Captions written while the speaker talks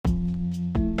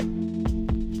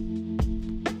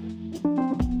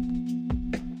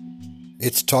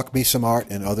It's Talk Me Some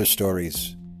Art and Other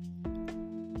Stories.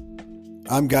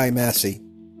 I'm Guy Massey,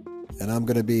 and I'm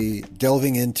going to be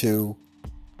delving into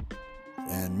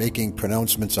and making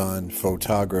pronouncements on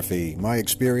photography. My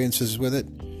experiences with it.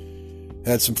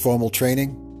 Had some formal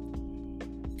training.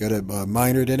 Got a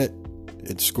minored in it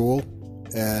at school,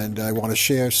 and I want to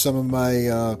share some of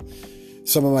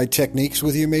my techniques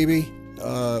with you, maybe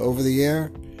over the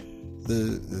air,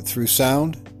 through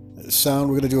sound. Sound.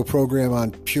 We're going to do a program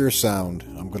on pure sound.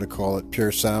 I'm going to call it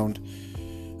Pure Sound.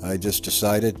 I just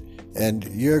decided, and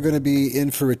you're going to be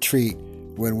in for a treat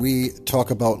when we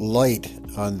talk about light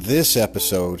on this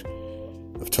episode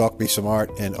of Talk Me Some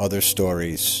Art and Other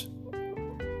Stories.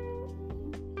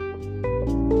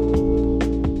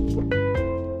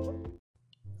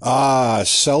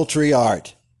 Sultry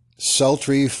art,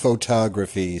 sultry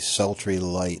photography, sultry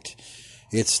light.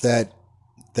 It's that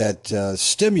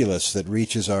stimulus that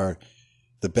reaches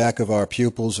the back of our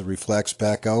pupils and reflects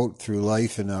back out through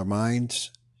life in our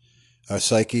minds, our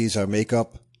psyches, our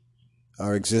makeup,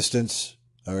 our existence,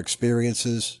 our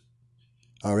experiences,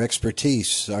 our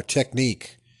expertise, our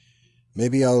technique.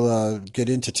 Maybe I'll get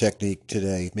into technique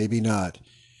today, maybe not.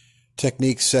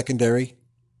 Technique's secondary.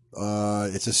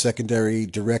 It's a secondary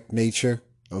direct nature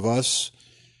of us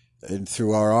and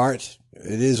through our art.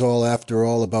 It is all, after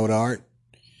all, about art.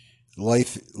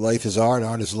 Life is art.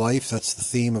 Art is life. That's the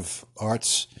theme of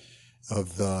arts.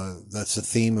 That's the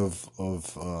theme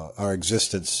of our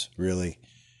existence, really.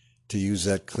 To use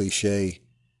that cliche,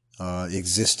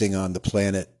 existing on the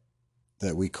planet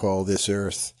that we call this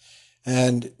Earth,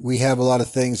 and we have a lot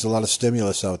of things, a lot of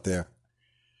stimulus out there.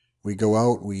 We go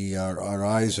out. Our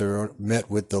eyes are met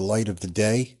with the light of the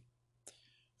day.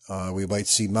 We might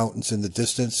see mountains in the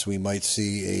distance. We might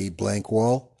see a blank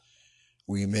wall.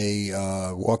 We may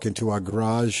walk into our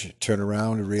garage, turn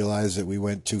around and realize that we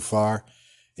went too far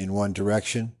in one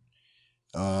direction.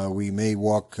 We may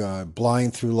walk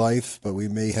blind through life, but we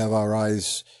may have our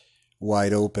eyes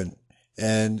wide open.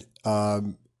 And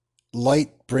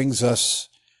light brings us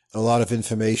a lot of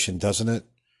information, doesn't it?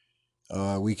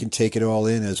 We can take it all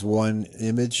in as one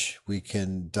image. We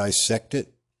can dissect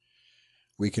it.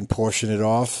 We can portion it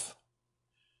off.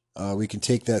 We can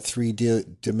take that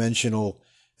three-dimensional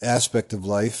aspect of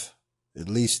life, at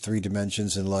least 3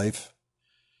 dimensions in life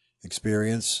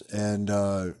experience, and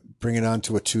bring it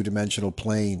onto a 2-dimensional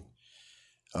plane.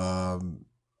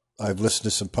 I've listened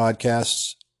to some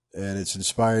podcasts, and it's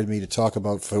inspired me to talk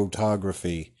about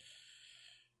photography,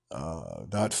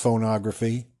 not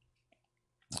phonography,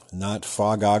 not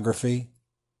fogography.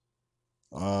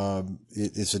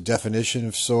 It's a definition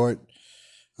of sort,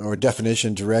 or a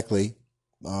definition directly.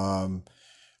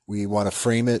 We want to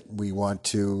frame it. We want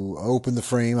to open the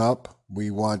frame up.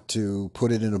 We want to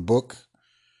put it in a book.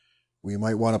 We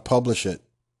might want to publish it.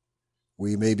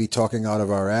 We may be talking out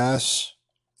of our ass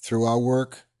through our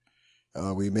work.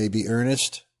 We may be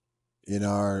earnest in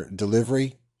our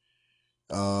delivery,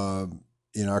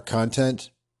 in our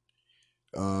content.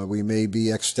 We may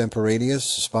be extemporaneous,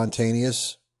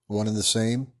 spontaneous, one and the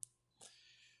same.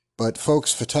 But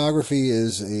folks, photography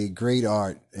is a great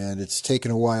art, and it's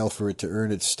taken a while for it to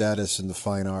earn its status in the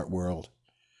fine art world.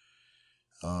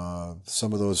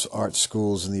 Some of those art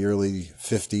schools in the early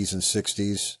 50s and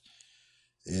 60s,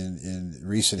 in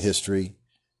recent history,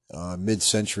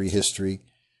 mid-century history,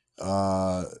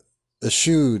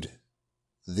 eschewed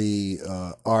the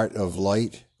art of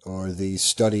light, or the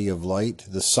study of light,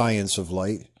 the science of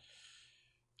light,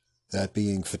 that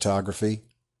being photography,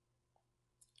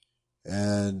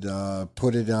 and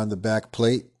put it on the back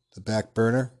plate, the back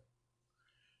burner,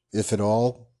 if at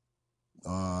all,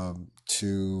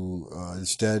 to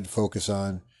instead focus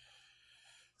on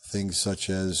things such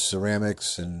as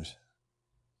ceramics and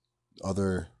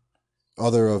other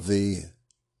of the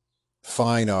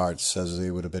fine arts, as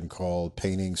they would have been called: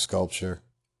 painting, sculpture,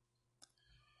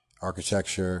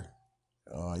 architecture,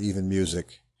 even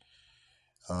music.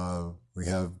 We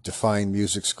have defined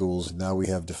music schools, and now we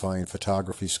have defined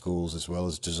photography schools, as well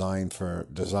as design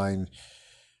firms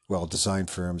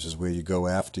is where you go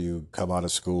after you come out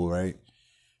of school, right?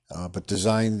 But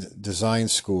design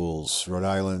schools, Rhode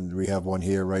Island, we have one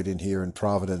here, right in here in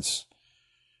Providence,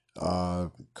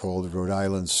 called Rhode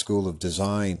Island School of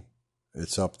Design.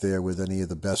 It's up there with any of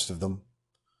the best of them.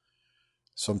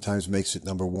 Sometimes makes it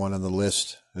number 1 on the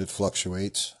list. It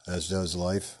fluctuates, as does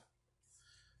life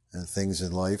and things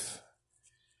in life.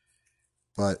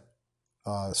 But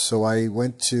so I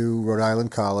went to Rhode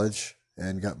Island College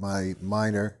and got my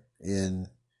minor in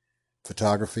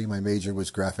photography. My major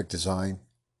was graphic design.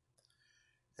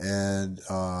 And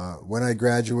when I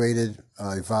graduated,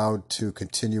 I vowed to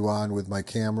continue on with my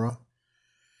camera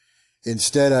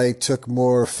Instead, I took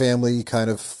more family kind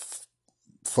of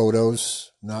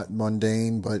photos, not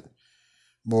mundane, but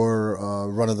more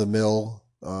run-of-the-mill,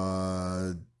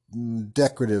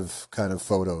 decorative kind of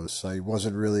photos. I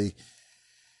wasn't really.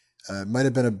 It might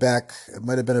have been It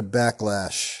might have been a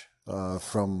backlash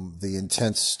from the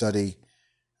intense study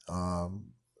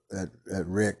at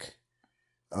Rick,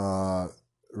 Rhode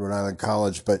Island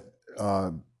College. But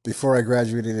before I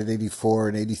graduated in '84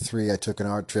 and '83, I took an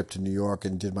art trip to New York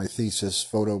and did my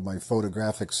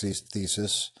photographic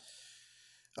thesis,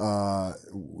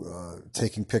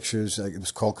 taking pictures. It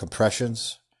was called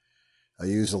compressions. I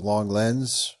used a long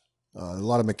lens. A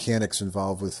lot of mechanics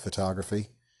involved with photography,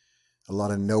 a lot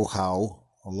of know-how,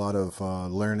 a lot of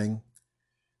learning,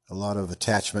 a lot of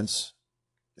attachments,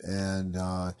 and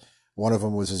one of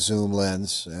them was a zoom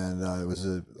lens, and it was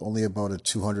only about a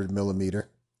 200 millimeter.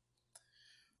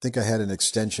 I think I had an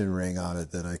extension ring on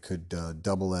it that I could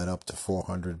double that up to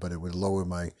 400, but it would lower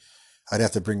my. I'd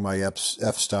have to bring my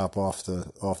f-stop off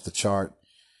the chart,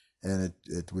 and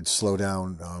it would slow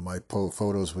down. My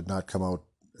photos would not come out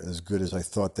as good as I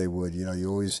thought they would. You know, you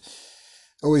always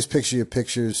picture your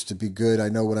pictures to be good. I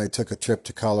know when I took a trip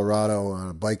to Colorado on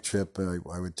a bike trip,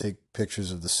 I would take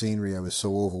pictures of the scenery. I was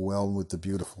so overwhelmed with the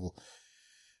beautiful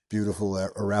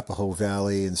Arapahoe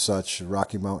Valley and such,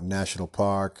 Rocky Mountain National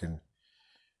Park and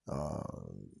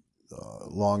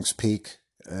Long's Peak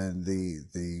and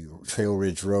the Trail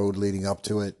Ridge Road leading up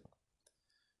to it.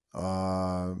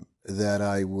 That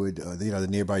I would, the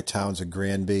nearby towns of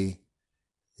Granby,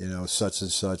 such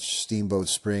and such. Steamboat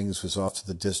Springs was off to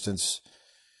the distance.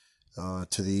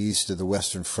 To the east of the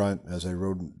Western Front, as I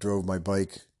drove my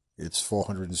bike. It's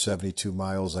 472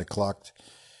 miles I clocked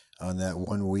on that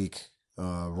 1 week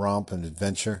romp and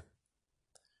adventure,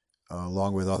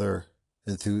 along with other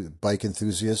bike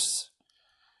enthusiasts.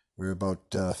 We were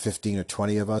about 15 or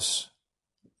 20 of us.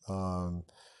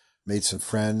 Made some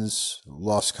friends,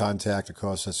 lost contact, of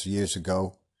course, that's years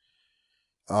ago.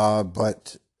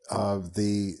 But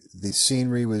the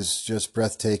scenery was just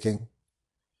breathtaking.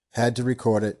 Had to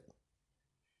record it.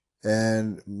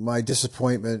 And my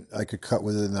disappointment, I could cut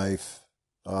with a knife,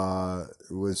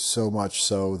 was so much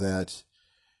so that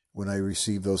when I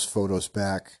received those photos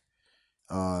back,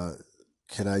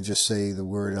 can I just say the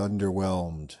word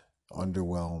underwhelmed?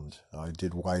 Underwhelmed. I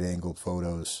did wide-angle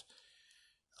photos,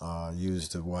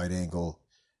 used a wide-angle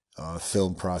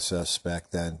film process back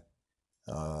then.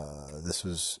 This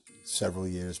was several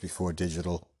years before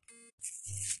digital.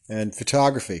 And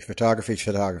photography.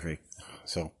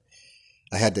 So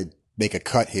I had to make a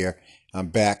cut here. I'm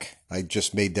back. I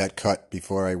just made that cut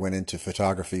before I went into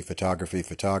photography,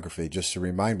 just to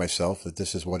remind myself that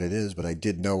this is what it is, but I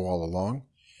did know all along.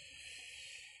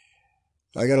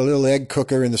 I got a little egg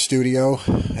cooker in the studio,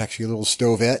 actually a little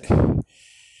stovette.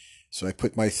 So I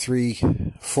put my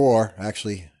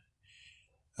actually,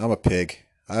 I'm a pig.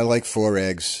 I like 4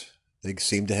 eggs. They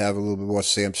seem to have a little bit more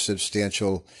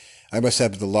substantial. I must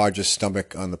have the largest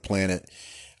stomach on the planet.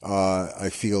 I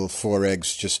feel 4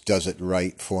 eggs just does it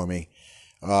right for me.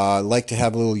 I like to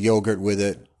have a little yogurt with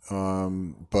it,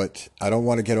 but I don't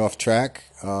want to get off track.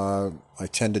 I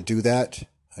tend to do that.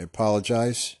 I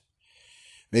apologize.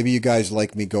 Maybe you guys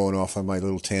like me going off on my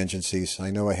little tangencies. I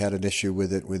know I had an issue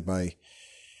with it with my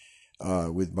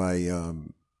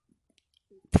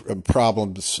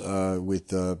problems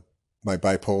with my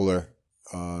bipolar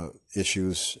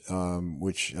issues,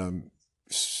 which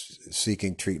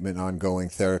seeking treatment, ongoing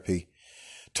therapy,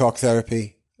 talk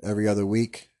therapy every other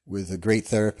week with a great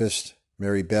therapist,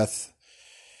 Mary Beth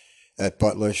at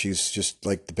Butler. She's just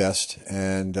like the best,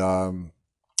 and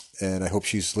I hope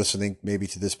she's listening maybe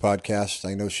to this podcast.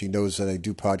 I know she knows that I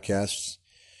do podcasts.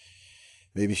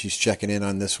 Maybe she's checking in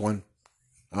on this one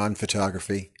on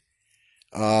photography.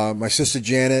 My sister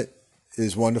Janet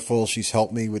is wonderful. She's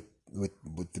helped me with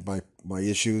my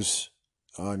issues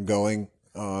ongoing.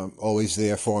 Always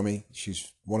there for me.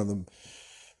 She's one of the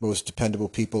most dependable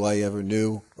people I ever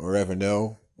knew or ever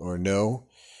know or know.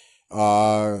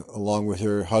 Along with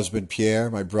her husband Pierre,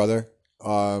 my brother.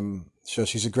 So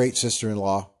she's a great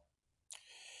sister-in-law.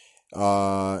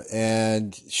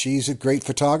 And she's a great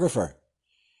photographer.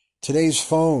 Today's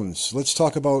phones. Let's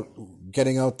talk about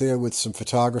getting out there with some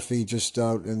photography just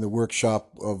out in the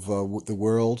workshop of the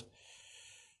world.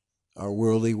 Our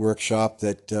worldly workshop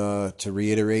that, to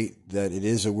reiterate that it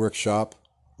is a workshop.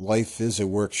 Life is a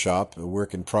workshop, a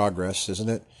work in progress, isn't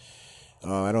it?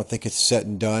 I don't think it's set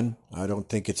and done. I don't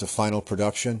think it's a final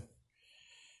production.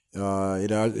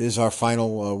 It is our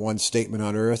final one statement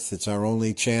on earth. It's our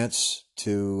only chance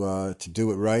to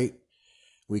do it right.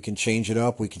 We can change it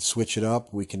up. We can switch it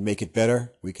up. We can make it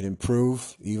better. We can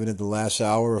improve. Even in the last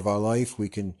hour of our life, we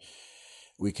can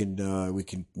we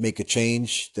can make a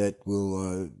change that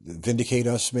will vindicate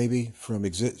us, maybe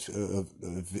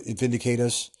vindicate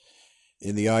us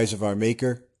in the eyes of our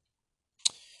Maker.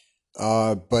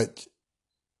 But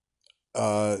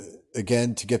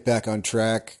again, to get back on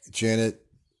track, Janet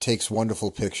takes wonderful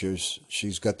pictures.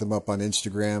 She's got them up on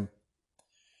Instagram.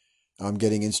 I'm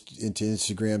getting into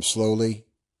Instagram slowly.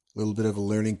 A little bit of a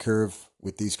learning curve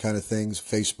with these kind of things.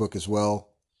 Facebook as well.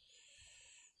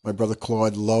 My brother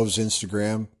Claude loves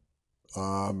Instagram.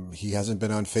 He hasn't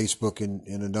been on Facebook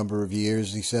in a number of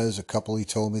years, he says. A couple, he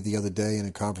told me the other day in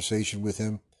a conversation with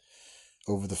him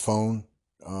over the phone.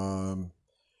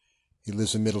 He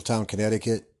lives in Middletown,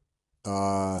 Connecticut.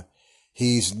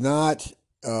 He's not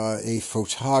a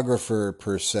photographer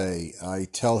per se. I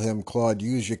tell him, Claude,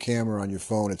 use your camera on your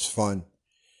phone. It's fun.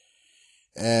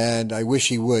 And I wish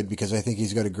he would, because I think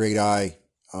he's got a great eye.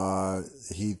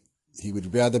 He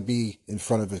would rather be in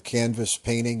front of a canvas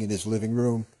painting in his living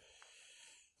room,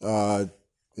 in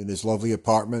his lovely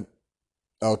apartment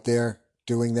out there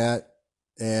doing that.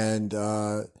 And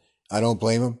I don't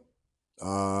blame him.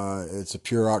 It's a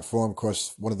pure art form. Of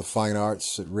course, one of the fine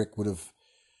arts that Rick would have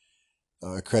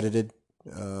accredited.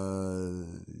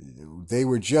 They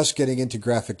were just getting into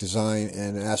graphic design,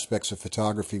 and aspects of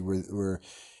photography were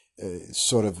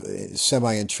sort of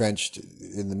semi-entrenched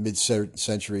in the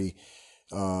mid-century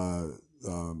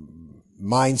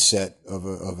mindset of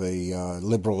a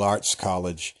liberal arts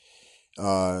college.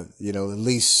 At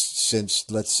least since,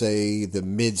 let's say, the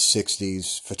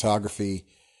mid-'60s, photography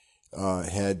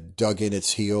had dug in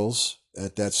its heels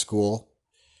at that school.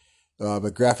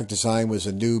 But graphic design was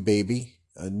a newbie.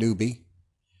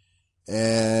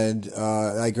 And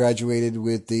I graduated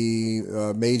with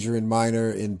the major and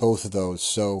minor in both of those,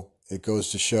 so it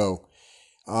goes to show.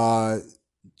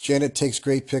 Janet takes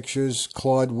great pictures.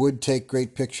 Claude would take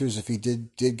great pictures if he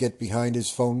did get behind his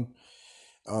phone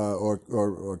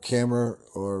or camera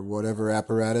or whatever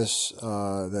apparatus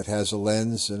that has a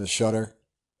lens and a shutter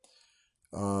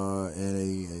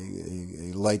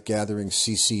and a light gathering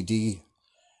CCD.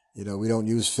 We don't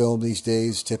use film these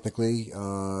days typically.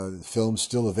 Film's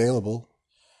still available.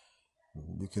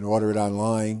 You can order it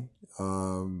online.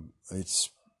 It's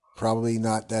probably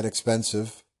not that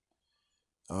expensive.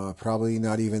 Probably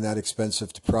not even that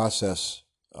expensive to process.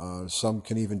 Some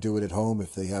can even do it at home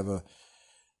if they have a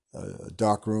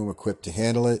dark room equipped to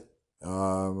handle it,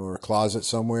 or a closet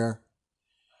somewhere.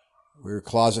 We're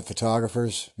closet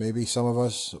photographers, maybe some of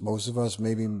us, most of us,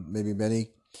 maybe many.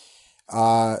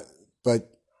 But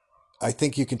I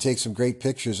think you can take some great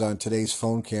pictures on today's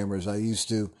phone cameras. I used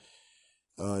to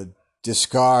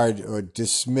discard or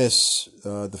dismiss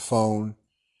the phone,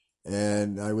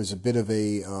 and I was a bit of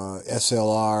a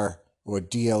SLR or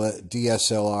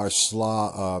DSLR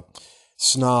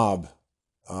snob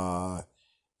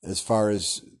as far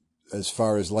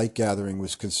as light gathering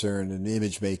was concerned and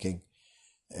image making.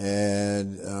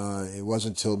 And it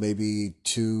wasn't until maybe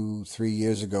 2-3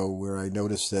 years ago where I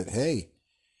noticed that, hey,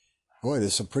 boy,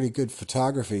 there's some pretty good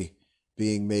photography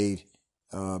being made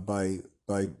by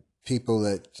people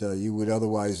that you would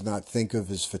otherwise not think of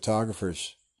as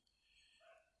photographers.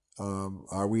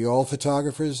 Are we all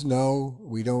photographers? No,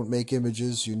 we don't make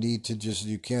images. You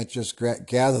can't just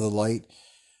gather the light.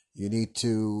 You need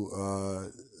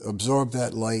to absorb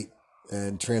that light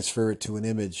and transfer it to an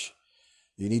image.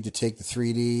 You need to take the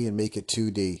 3D and make it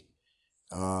 2D.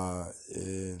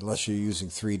 Unless you're using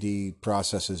 3D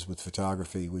processes with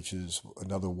photography, which is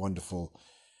another wonderful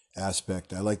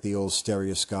aspect. I like the old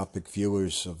stereoscopic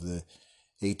viewers of the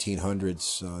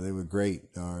 1800s. They were great.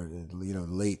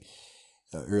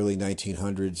 Early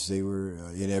 1900s. They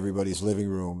were in everybody's living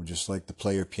room, just like the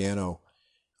player piano.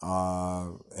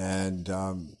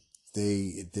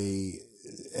 They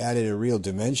added a real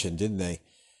dimension, didn't they?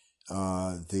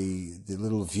 The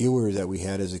little viewer that we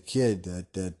had as a kid,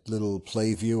 that little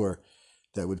play viewer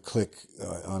that would click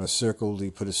on a circle.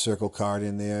 You put a circle card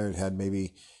in there. It had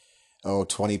maybe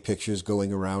 20 pictures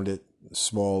going around it.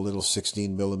 Small little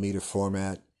 16 millimeter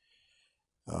format,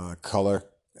 color,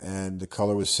 and the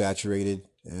color was saturated.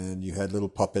 And you had little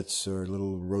puppets or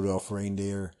little Rudolph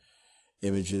reindeer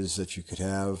images that you could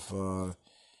have,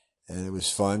 and it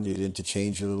was fun. You'd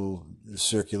interchange a little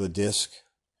circular disc,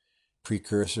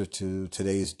 precursor to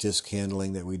today's disc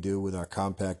handling that we do with our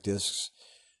compact discs.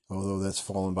 Although that's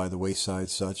fallen by the wayside,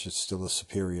 it's still a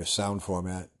superior sound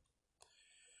format.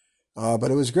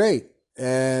 But it was great.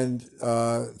 And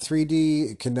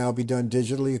 3D can now be done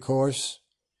digitally, of course.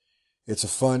 It's a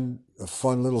fun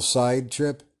little side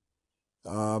trip.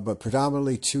 But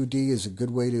predominantly 2D is a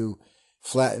good way to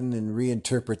flatten and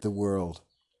reinterpret the world,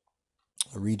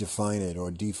 redefine it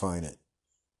or define it.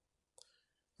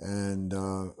 And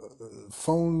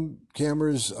phone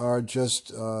cameras are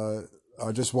just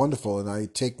wonderful, and I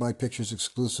take my pictures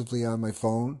exclusively on my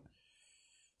phone.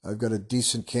 I've got a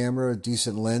decent camera, a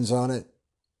decent lens on it.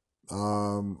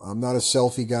 I'm not a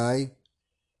selfie guy.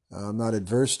 I'm not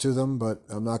adverse to them, but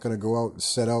I'm not going to go out and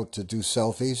set out to do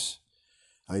selfies.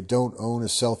 I don't own a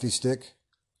selfie stick.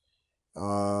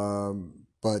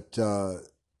 But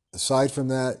aside from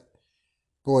that,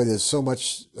 boy, there's so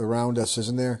much around us,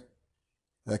 isn't there?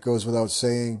 That goes without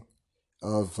saying,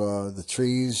 of the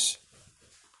trees,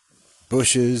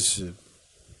 bushes,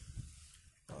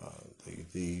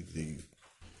 the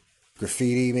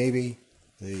graffiti, maybe,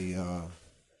 the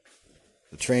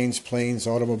trains, planes,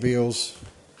 automobiles,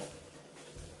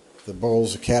 the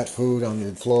bowls of cat food on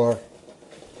the floor.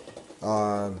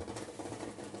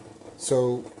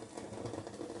 So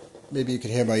maybe you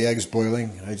can hear my eggs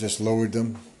boiling. I just lowered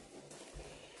them.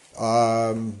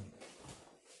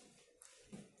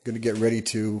 Going to get ready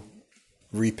to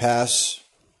repass,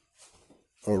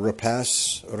 or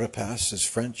repass is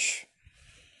French.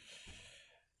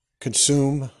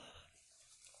 Consume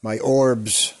my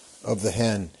orbs of the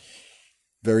hen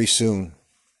very soon.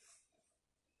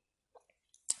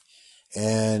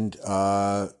 And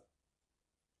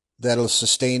that'll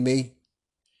sustain me.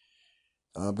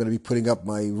 I'm going to be putting up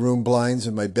my room blinds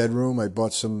in my bedroom. I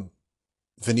bought some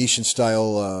Venetian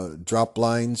style drop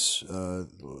blinds,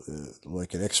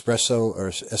 like an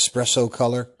espresso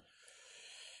color.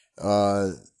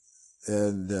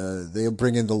 And they'll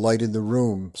bring in the light in the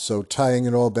room. So tying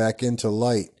it all back into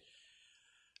light,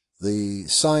 the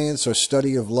science or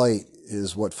study of light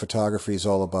is what photography is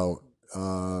all about.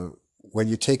 When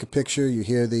you take a picture, you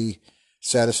hear the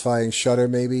satisfying shutter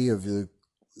maybe of the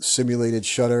simulated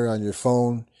shutter on your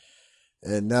phone,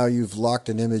 and now you've locked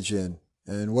an image in.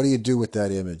 And what do you do with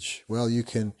that image? Well, you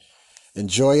can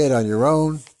enjoy it on your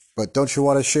own, but don't you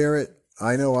want to share it?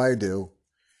 I know I do.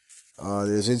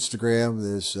 There's Instagram,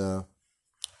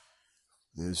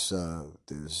 there's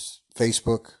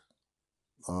Facebook,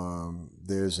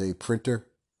 there's a printer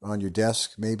on your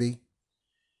desk, maybe,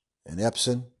 an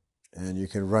Epson, and you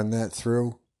can run that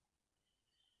through.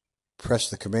 Press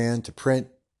the command to print.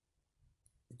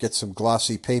 Get some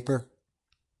glossy paper.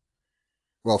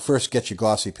 Well, first get your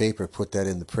glossy paper, put that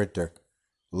in the printer,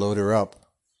 load her up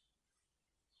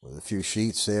with a few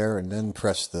sheets there, and then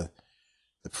press the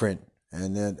print.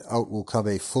 And then out will come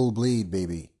a full bleed,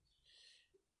 baby.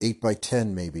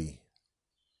 8x10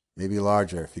 maybe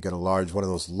larger if you got one of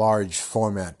those large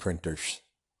format printers.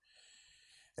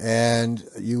 And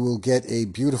you will get a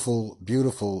beautiful,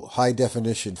 beautiful high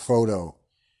definition photo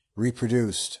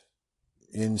reproduced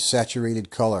in saturated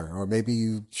color, or maybe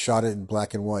you shot it in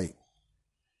black and white.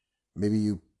 Maybe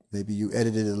you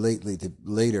edited it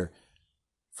later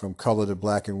from color to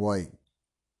black and white.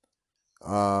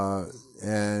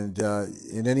 And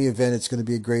in any event, it's going to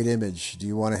be a great image. Do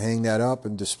you want to hang that up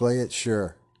and display it?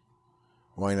 Sure.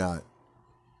 Why not?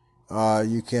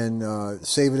 You can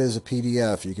save it as a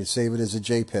PDF. You can save it as a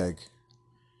JPEG.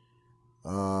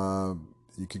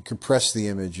 You can compress the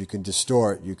image. You can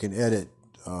distort. You can edit.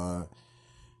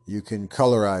 You can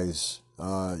colorize.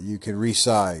 You can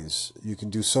resize. You can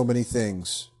do so many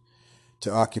things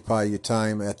to occupy your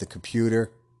time at the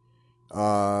computer.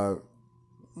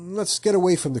 Let's get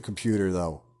away from the computer,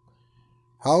 though.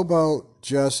 How about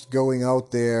just going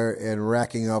out there and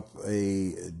racking up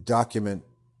a document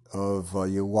of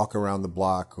your walk around the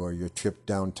block or your trip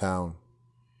downtown?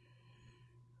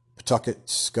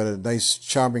 Pawtucket's got a nice,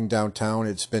 charming downtown.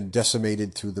 It's been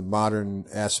decimated through the modern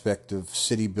aspect of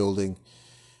city building.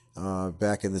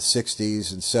 Back in the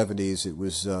 60s and 70s, it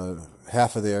was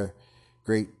half of their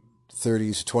great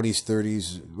 30s, 20s,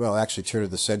 30s, well, actually turn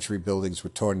of the century buildings were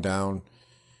torn down.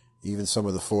 Even some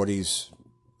of the 40s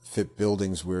fit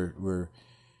buildings were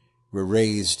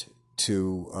raised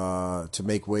to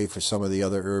make way for some of the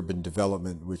other urban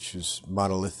development, which is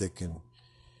monolithic and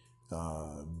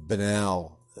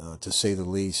banal, to say the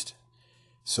least.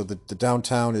 So the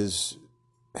downtown is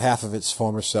half of its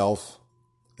former self.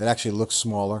 It actually looks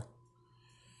smaller.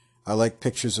 I like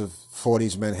pictures of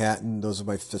 40s Manhattan.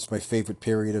 That's my favorite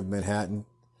period of Manhattan.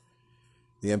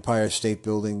 The Empire State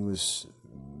Building was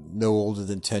no older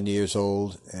than 10 years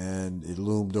old, and it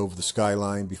loomed over the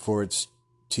skyline before its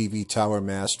TV tower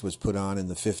mast was put on in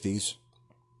the 50s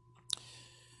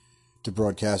to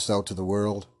broadcast out to the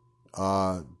world,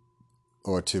 or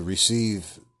to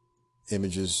receive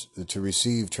images, to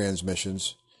receive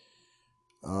transmissions.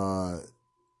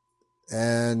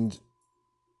 And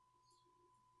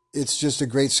it's just a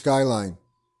great skyline,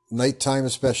 nighttime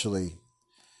especially.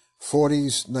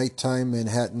 40s nighttime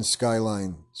Manhattan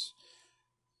skylines.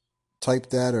 type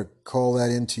that or call that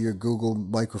into your Google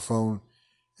microphone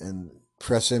and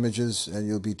press images, and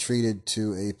you'll be treated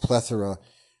to a plethora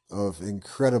of a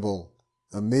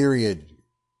myriad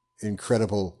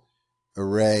incredible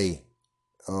array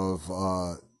of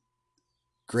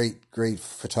great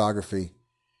photography,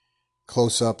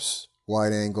 close-ups,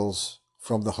 wide angles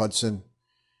from the Hudson,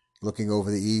 looking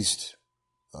over the east,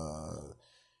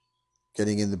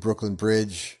 getting in the Brooklyn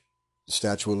Bridge, the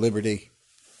Statue of Liberty.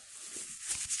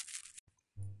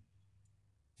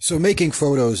 So making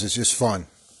photos is just fun.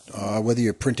 Whether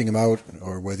you're printing them out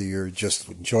or whether you're just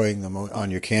enjoying them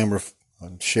on your camera,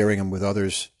 sharing them with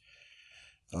others,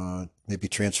 maybe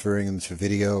transferring them to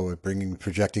video or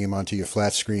projecting them onto your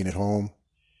flat screen at home.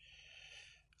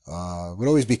 Would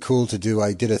always be cool to do.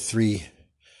 I did a three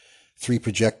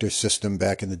projector system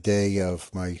back in the day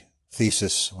of my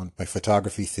thesis, on my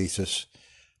photography thesis,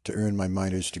 to earn my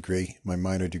minor degree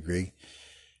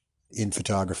in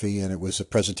photography, and it was a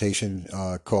presentation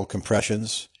called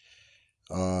Compressions.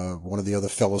 One of the other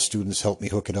fellow students helped me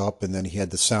hook it up, and then he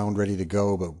had the sound ready to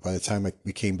go, but by the time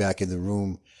we came back in the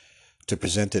room to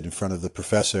present it in front of the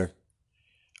professor,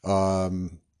 the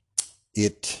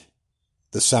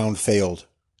sound failed.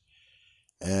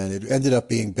 And it ended up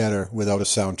being better without a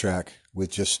soundtrack, with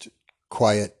just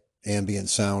quiet ambient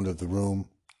sound of the room,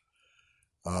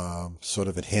 sort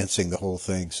of enhancing the whole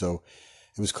thing. So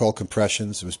it was called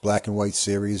Compressions. It was black and white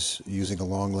series using a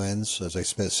long lens, as I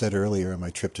said earlier on my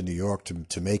trip to New York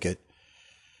to make it,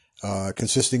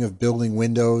 consisting of building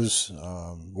windows,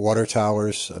 water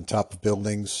towers on top of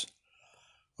buildings,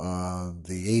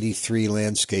 the 83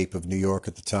 landscape of New York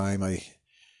at the time.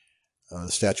 The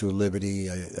Statue of Liberty,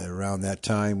 around that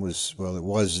time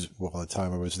the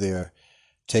time I was there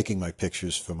taking my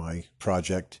pictures for my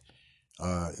project,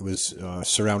 it was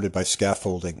surrounded by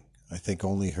scaffolding. I think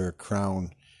only her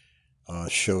crown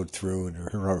showed through, and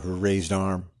her raised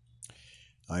arm.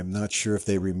 I'm not sure if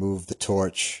they removed the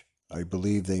torch. I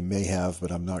believe they may have,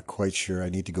 but I'm not quite sure. I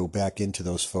need to go back into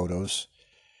those photos.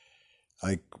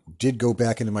 I did go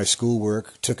back into my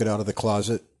schoolwork, took it out of the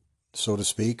closet, so to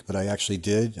speak, but I actually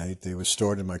did. They were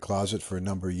stored in my closet for a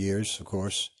number of years, of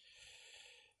course.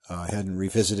 I hadn't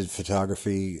revisited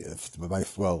photography.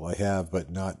 Well, I have, but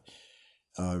not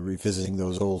revisiting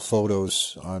those old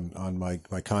photos on my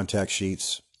contact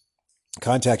sheets.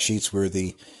 Contact sheets were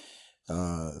the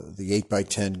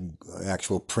 8x10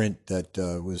 actual print that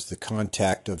was the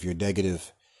contact of your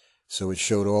negative. So it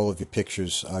showed all of your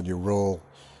pictures on your roll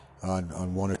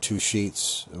on one or two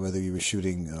sheets, whether you were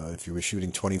shooting, if you were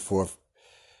shooting 24,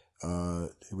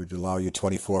 it would allow you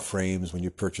 24 frames when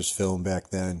you purchased film back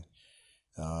then.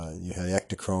 You had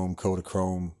Ektachrome,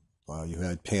 Kodachrome, you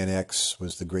had Pan-X,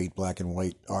 was the great black and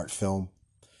white art film.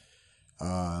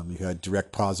 You had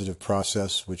direct positive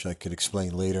process, which I could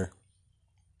explain later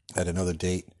at another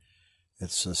date.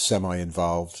 It's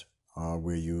semi-involved,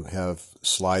 where you have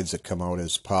slides that come out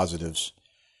as positives,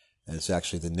 and it's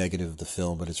actually the negative of the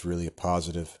film, but it's really a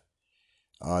positive.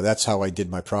 That's how I did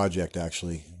my project,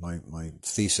 actually, my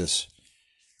thesis.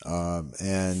 So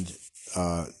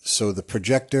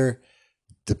the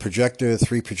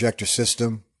three projector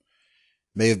system,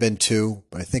 may have been two,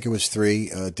 but I think it was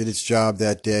three, did its job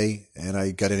that day, and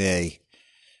I got an A.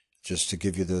 Just to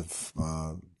give you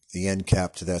the end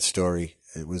cap to that story,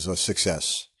 it was a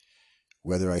success,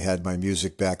 whether I had my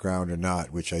music background or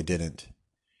not, which I didn't.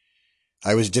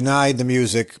 I was denied the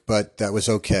music, but that was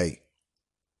okay.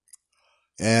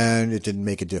 And it didn't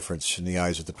make a difference in the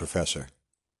eyes of the professor.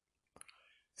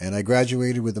 And I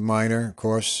graduated with a minor, of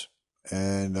course,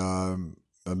 and a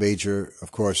major,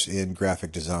 of course, in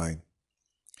graphic design.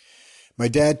 My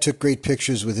dad took great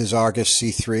pictures with his Argus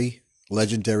C3,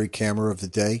 legendary camera of the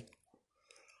day,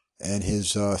 and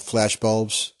his flash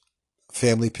bulbs,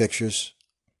 family pictures.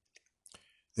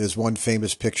 There's one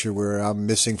famous picture where I'm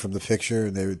missing from the picture,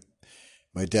 and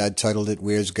my dad titled it,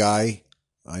 "Where's Guy?"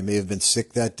 I may have been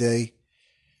sick that day.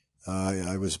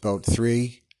 I was about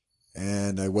 3,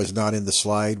 and I was not in the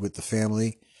slide with the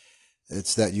family.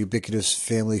 It's that ubiquitous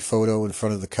family photo in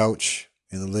front of the couch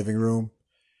in the living room.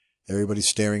 Everybody's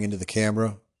staring into the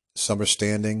camera. Some are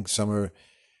standing, some are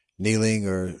kneeling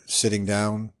or sitting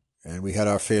down, and we had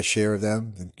our fair share of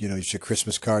them. You know, it's your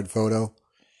Christmas card photo.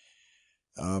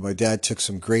 My dad took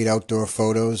some great outdoor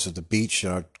photos of the beach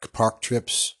and our park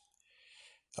trips.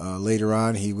 Later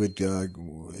on, he would,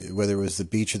 whether it was the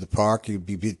beach or the park, he'd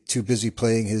be too busy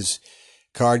playing his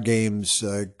card games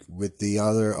with the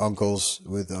other uncles,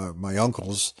 with my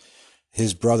uncles,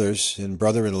 his brothers and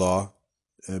brother-in-laws,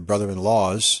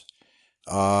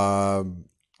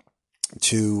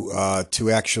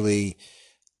 to actually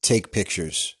take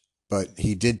pictures. But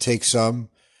he did take some,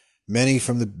 many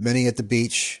at the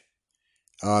beach,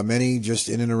 many just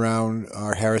in and around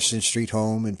our Harrison Street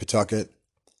home in Pawtucket.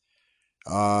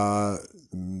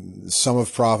 Some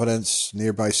of Providence,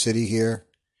 nearby city here.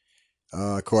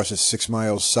 Of course, it's 6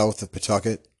 miles south of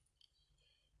Pawtucket.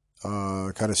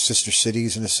 Kind of sister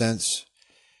cities in a sense.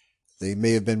 They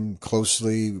may have been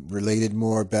closely related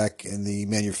more back in the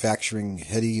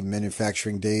heady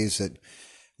manufacturing days that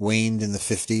waned in the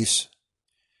 50s.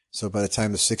 So by the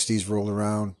time the 60s rolled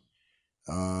around,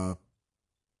 the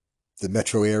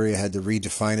metro area had to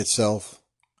redefine itself.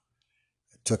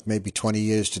 It took maybe 20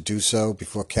 years to do so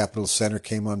before Capitol Center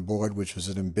came on board, which was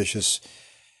an ambitious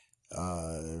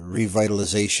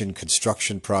revitalization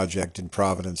construction project in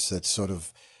Providence that sort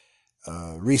of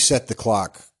reset the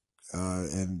clock.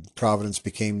 And Providence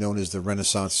became known as the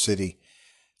Renaissance City.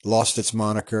 Lost that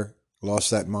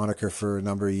moniker for a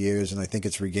number of years, and I think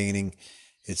it's regaining.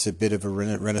 It's a bit of a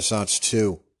Renaissance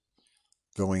too,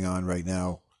 going on right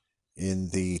now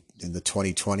in the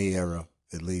 2020 era,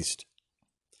 at least.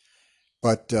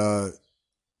 But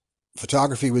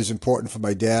photography was important for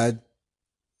my dad.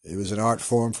 It was an art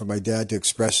form for my dad to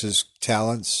express his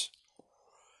talents.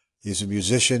 He's a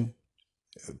musician,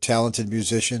 a talented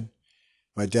musician.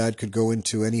 My dad could go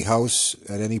into any house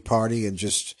at any party and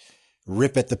just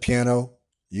rip at the piano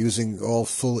using all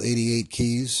full 88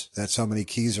 keys. That's how many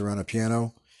keys are on a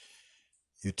piano.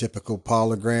 Your typical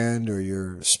Paula Grand or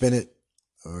your Spinet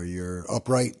or your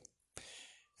Upright.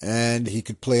 And he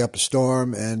could play up a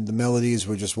storm, and the melodies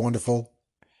were just wonderful.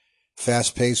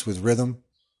 Fast-paced with rhythm.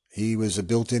 He was a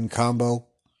built-in combo.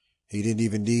 He didn't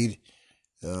even need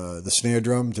the snare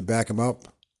drum to back him up.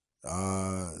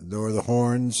 Nor the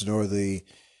horns, nor the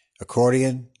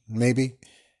accordion, maybe.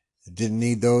 Didn't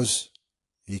need those.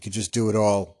 He could just do it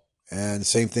all. And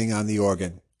same thing on the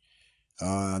organ,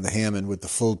 on the Hammond with the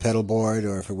full pedal board,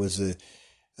 or if it was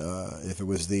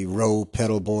the row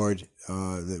pedal board,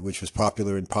 which was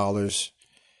popular in parlors.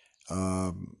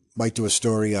 Might do a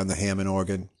story on the Hammond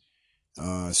organ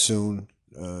soon.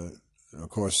 Of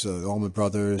course, Allman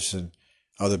Brothers and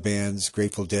other bands,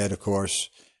 Grateful Dead, of course,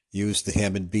 used the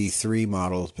Hammond B3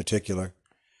 model in particular.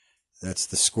 That's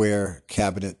the square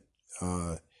cabinet,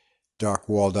 dark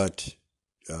walnut,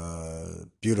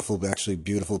 beautiful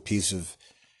piece of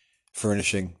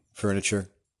furniture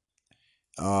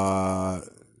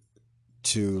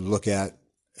to look at,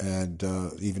 and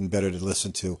even better to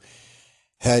listen to.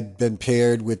 Had been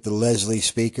paired with the Leslie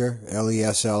speaker,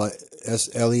 LESLIE.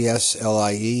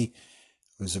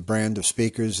 It was a brand of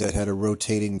speakers that had a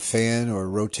rotating fan or a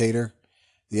rotator.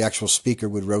 The actual speaker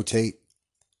would rotate,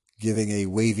 giving a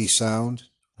wavy sound.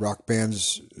 Rock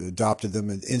bands adopted them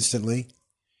instantly.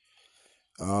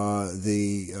 I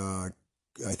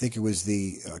think it was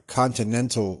the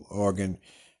Continental organ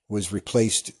was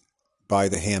replaced by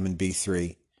the Hammond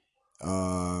B3.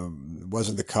 It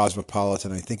wasn't the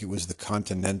Cosmopolitan. I think it was the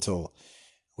Continental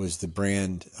was the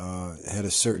brand. Had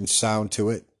a certain sound to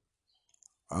it.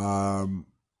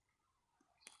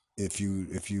 If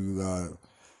you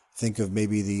think of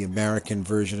maybe the American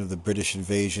version of the British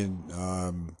invasion,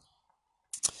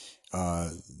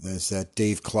 there's that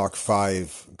Dave Clark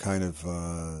 5 kind of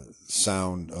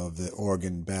sound of the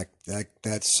organ back.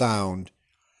 That sound,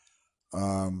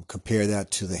 compare that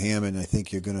to the Hammond, I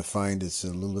think you're going to find it's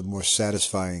a little bit more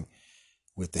satisfying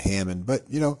with the Hammond.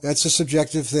 But, that's a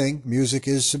subjective thing. Music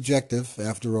is subjective,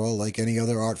 after all, like any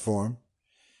other art form.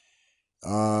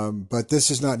 But this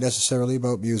is not necessarily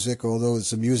about music, although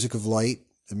it's the music of light,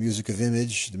 the music of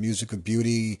image, the music of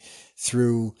beauty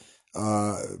through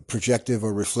projective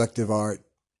or reflective art,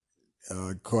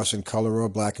 of course in color or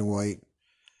black and white,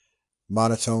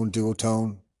 monotone,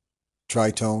 duotone,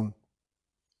 tritone.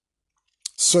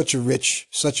 Such a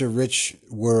rich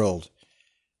world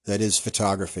that is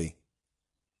photography.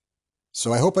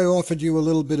 So I hope I offered you a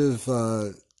little bit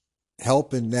of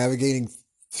help in navigating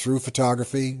through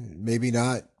photography. Maybe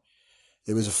not.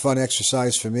 It was a fun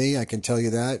exercise for me, I can tell you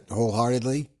that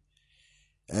wholeheartedly.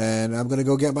 And I'm going to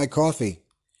go get my coffee.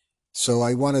 So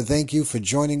I want to thank you for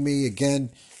joining me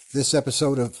again this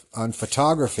episode on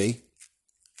photography,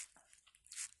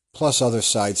 plus other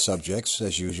side subjects,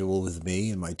 as usual with me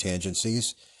and my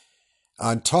tangencies,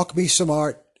 on Talk Me Some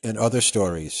Art and Other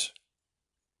Stories.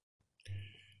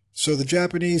 So the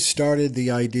Japanese started the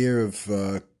idea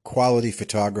of quality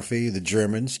photography. The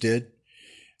Germans did,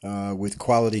 with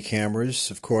quality cameras.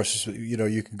 Of course,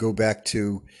 you can go back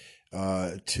to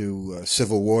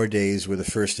Civil War days, where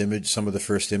some of the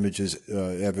first images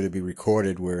ever to be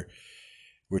recorded were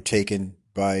taken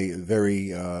by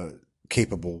very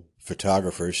capable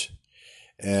photographers,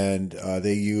 and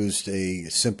they used a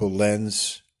simple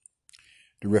lens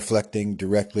reflecting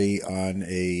directly on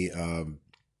the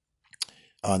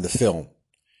film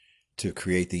to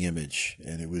create the image,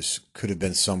 and could have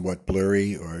been somewhat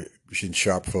blurry or in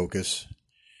sharp focus.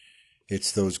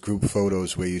 It's those group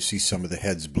photos where you see some of the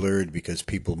heads blurred because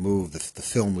people move. The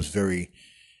film was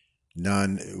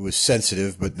it was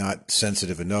sensitive, but not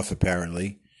sensitive enough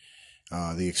apparently.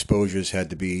 The exposures had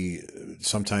to be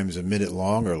sometimes a minute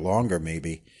long or longer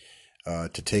maybe to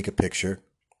take a picture.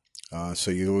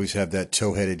 So you always have that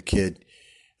tow-headed kid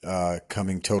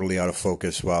coming totally out of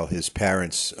focus while his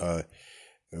parents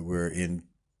were in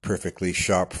perfectly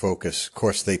sharp focus. Of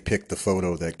course, they picked the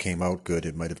photo that came out good.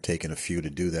 It might have taken a few to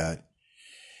do that.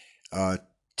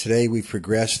 Today we've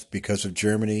progressed because of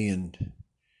Germany and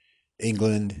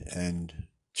England and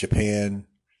Japan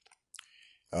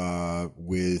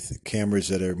with cameras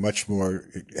that are much more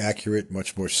accurate,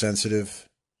 much more sensitive.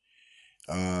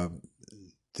 The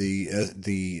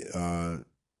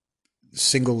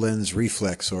single lens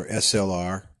reflex, or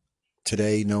SLR,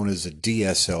 today known as a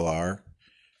DSLR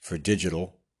for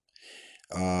digital,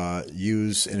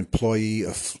 employ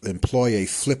a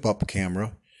flip-up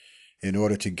camera in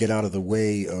order to get out of the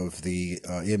way of the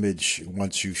image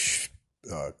once you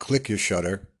click your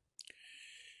shutter,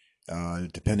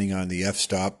 depending on the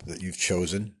f-stop that you've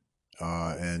chosen,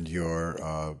 and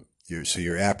your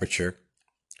aperture.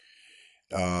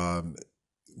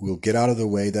 Will get out of the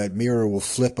way. That mirror will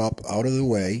flip up out of the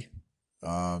way.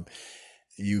 The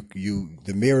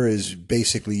mirror is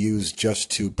basically used just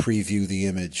to preview the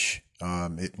image.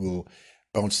 It will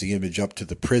bounce the image up to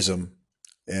the prism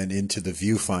and into the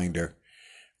viewfinder,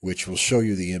 which will show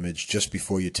you the image just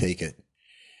before you take it.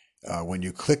 When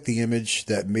you click the image,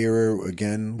 that mirror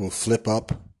again will flip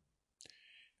up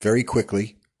very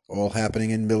quickly, all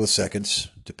happening in milliseconds,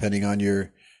 depending on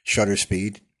your shutter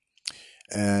speed.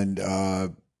 And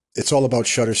it's all about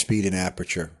shutter speed and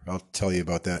aperture. I'll tell you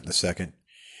about that in a second.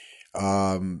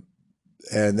 And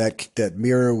that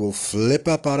mirror will flip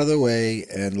up out of the way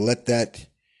and let that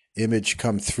image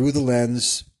come through the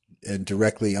lens and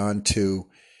directly onto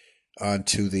the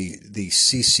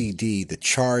CCD, the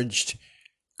charged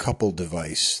coupled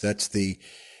device. That's the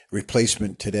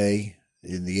replacement today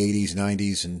in the 80s,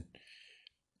 90s,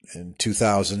 and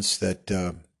 2000s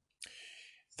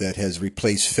that has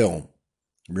replaced film.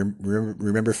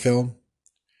 Remember film?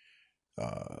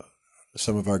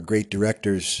 Some of our great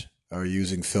directors are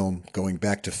using film, going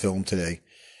back to film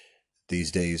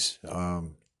these days,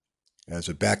 as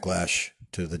a backlash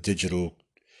to the digital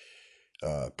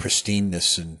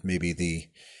pristineness and maybe the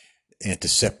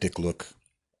antiseptic look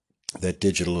that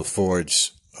digital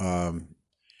affords.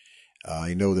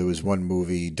 I know there was one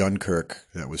movie, Dunkirk,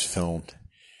 that was filmed,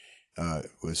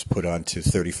 was put onto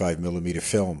 35 millimeter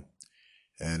film,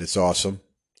 and it's awesome.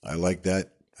 I like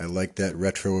that. I like that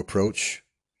retro approach.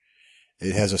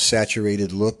 It has a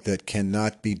saturated look that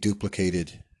cannot be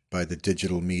duplicated by the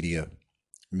digital medium.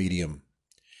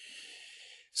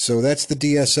 So that's the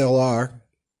DSLR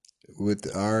with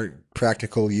our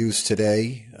practical use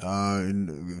today,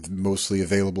 and mostly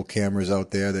available cameras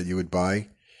out there that you would buy,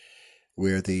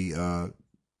 where the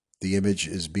image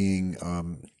is being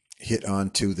hit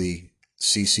onto the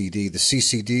CCD. The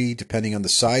CCD, depending on the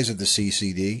size of the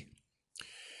CCD,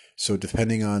 so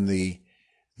depending on the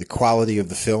quality of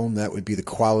the film, that would be the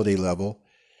quality level.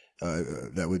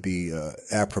 That would be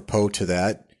apropos to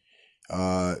that.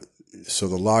 So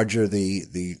the larger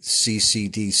the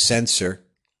CCD sensor,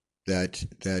 that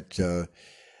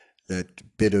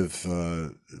bit of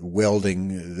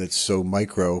welding that's so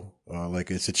micro,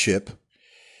 like it's a chip.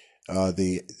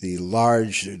 The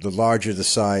larger the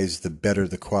size, the better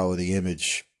the quality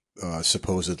image,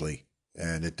 supposedly.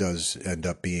 And it does end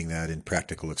up being that in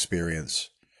practical experience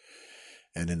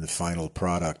and in the final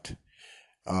product.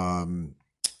 The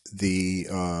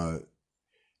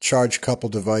charge couple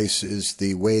device is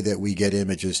the way that we get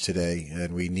images today,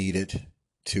 and we need it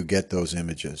to get those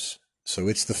images. So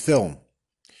it's the film,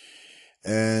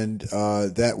 and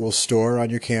that will store on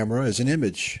your camera as an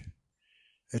image.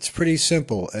 It's pretty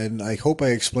simple, and I hope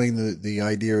I explained the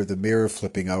idea of the mirror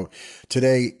flipping out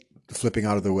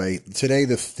of the way. Today,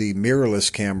 the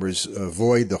mirrorless cameras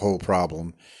avoid the whole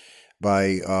problem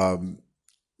by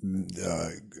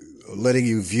letting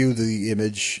you view the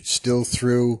image still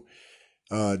through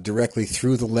directly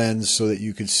through the lens, so that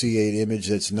you can see an image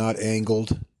that's not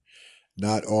angled,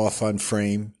 not off on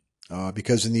frame.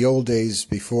 Because in the old days,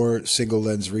 before single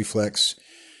lens reflex,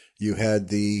 you had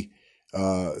the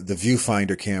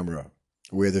viewfinder camera,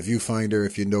 where the viewfinder,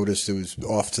 if you noticed, it was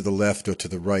off to the left or to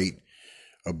the right,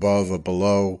 above or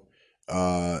below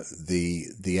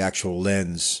the actual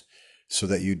lens. so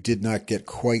that you did not get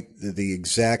quite the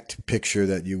exact picture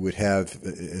that you would have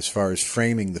as far as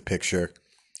framing the picture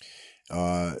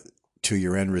to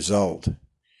your end result.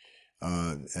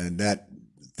 And that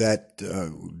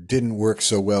didn't work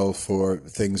so well for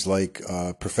things like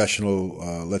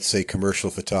professional, let's say, commercial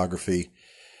photography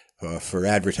for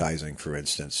advertising, for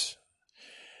instance,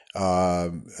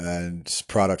 and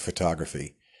product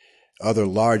photography. Other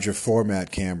larger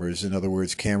format cameras, in other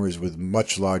words, cameras with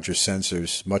much larger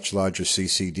sensors, much larger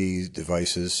CCD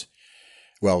devices.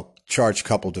 Well, charge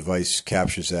coupled device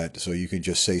captures that, so you can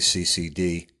just say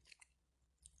CCD.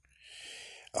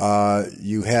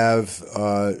 You have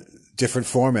different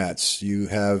formats. You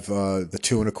have the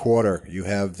 2 1/4. You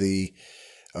have the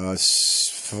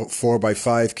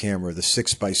 4x5 camera, the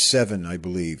 6x7, I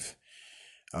believe.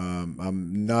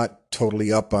 I'm not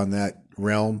totally up on that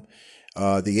realm.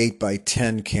 The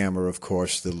 8x10 camera, of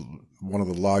course, one of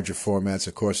the larger formats.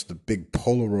 Of course, the big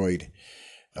Polaroid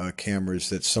cameras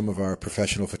that some of our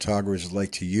professional photographers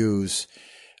like to use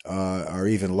are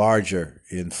even larger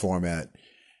in format.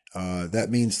 That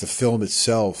means the film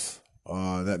itself.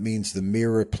 That means the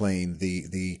mirror plane,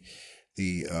 the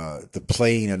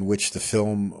plane on which the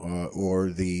film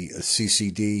or the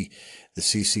CCD. The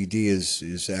CCD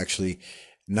is actually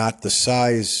not the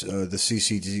size. The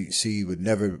CCD you would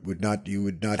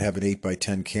not have an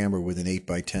 8x10 camera with an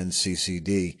 8x10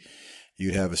 CCD.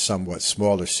 You'd have a somewhat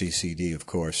smaller CCD, of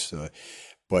course,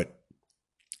 but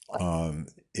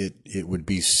it would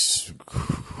be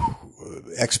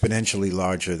exponentially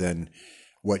larger than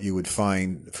what you would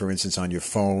find, for instance, on your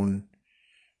phone,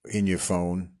 in your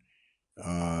phone,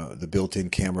 the built-in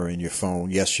camera in your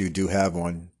phone. Yes, you do have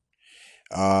one.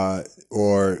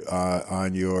 Or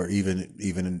on your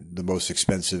even the most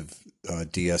expensive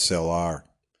DSLR.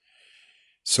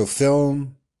 So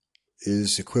film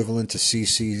is equivalent to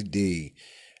CCD.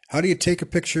 How do you take a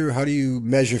picture? How do you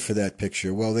measure for that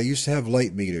picture? Well, they used to have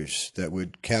light meters that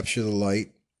would capture the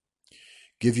light,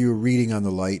 give you a reading on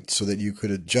the light so that you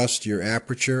could adjust your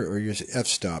aperture or your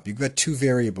f-stop. You've got two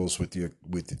variables with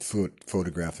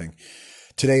photographing.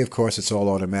 Today, of course, it's all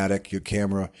automatic. Your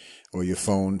camera or your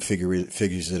phone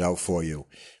figures it out for you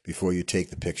before you take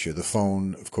the picture. The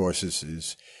phone, of course,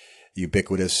 is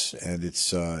ubiquitous, and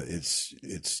it's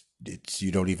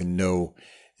you don't even know.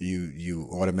 You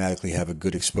automatically have a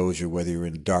good exposure whether you're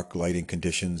in dark lighting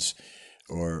conditions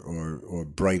or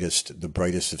the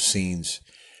brightest of scenes.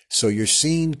 So your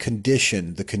scene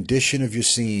condition, the condition of your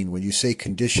scene. When you say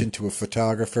condition to a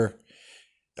photographer,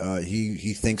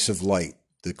 he thinks of light.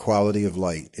 The quality of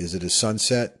light. Is it a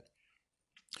sunset?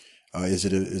 Is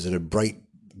it a bright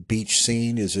beach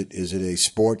scene? Is it a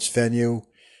sports venue?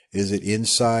 Is it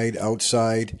inside,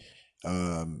 outside?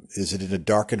 Is it in a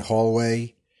darkened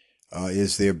hallway?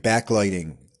 Is there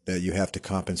backlighting that you have to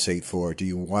compensate for? Do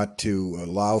you want to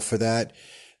allow for that?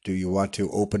 Do you want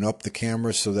to open up the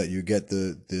camera so that you get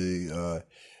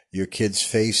your kid's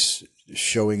face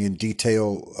showing in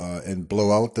detail and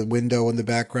blow out the window in the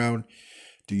background?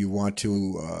 Do you want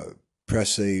to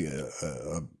press a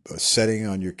setting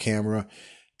on your camera?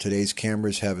 Today's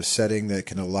cameras have a setting that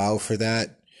can allow for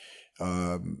that,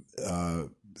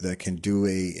 that can do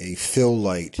a fill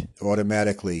light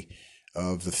automatically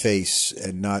of the face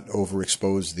and not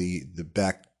overexpose the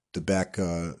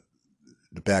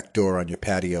back door on your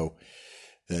patio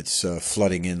that's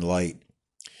flooding in light.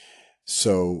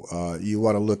 So you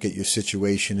want to look at your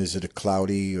situation. Is it a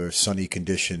cloudy or sunny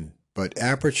condition? But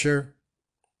aperture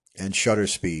and shutter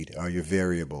speed are your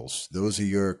variables. Those are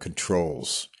your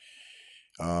controls.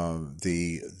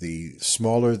 The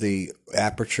smaller the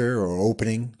aperture or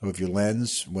opening of your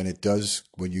lens, when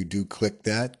you do click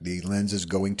that, the lens is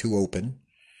going to open.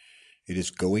 It is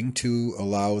going to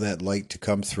allow that light to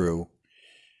come through.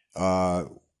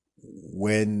 When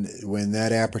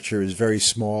that aperture is very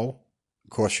small, of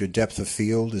course, your depth of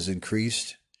field is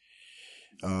increased.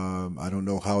 I don't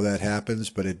know how that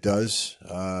happens, but it does.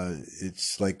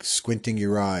 It's like squinting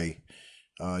your eye.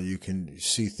 You can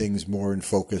see things more in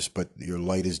focus, but your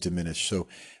light is diminished. So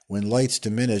when light's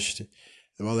diminished,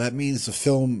 well, that means the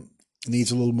film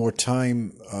needs a little more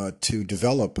time to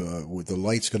develop. The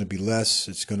light's going to be less.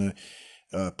 It's going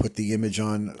to put the image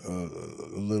on a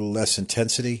little less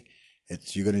intensity.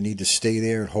 You're going to need to stay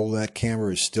there and hold that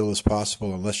camera as still as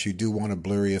possible, unless you do want a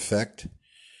blurry effect.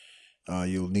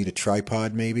 You'll need a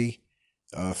tripod maybe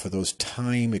for those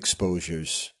time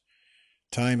exposures.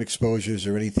 Time exposures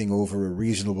are anything over a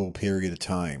reasonable period of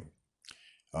time.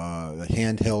 The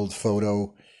handheld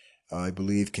photo, I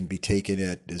believe, can be taken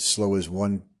at as slow as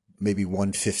maybe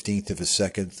 1/15 of a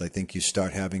second. I think you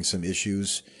start having some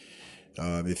issues.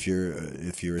 If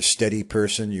you're a steady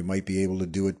person, you might be able to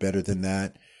do it better than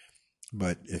that.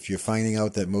 But if you're finding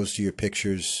out that most of your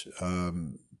pictures,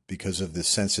 because of the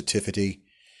sensitivity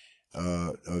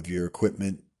of your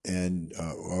equipment and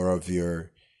or of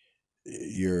your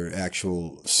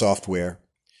actual software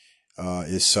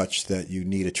is such that you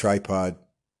need a tripod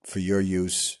for your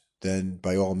use, then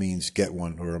by all means get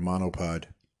one, or a monopod.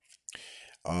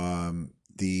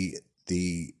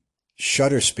 The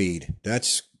shutter speed,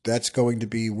 that's going to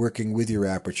be working with your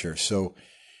aperture. So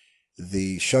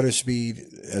the shutter speed,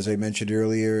 as I mentioned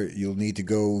earlier, you'll need to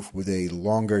go with a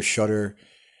longer shutter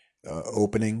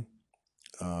opening.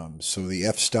 So the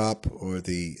f-stop, or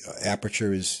the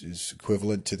aperture, is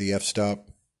equivalent to the f-stop.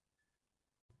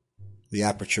 The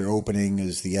aperture opening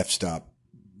is the f-stop,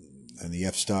 and the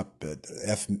f-stop,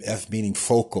 f meaning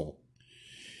focal,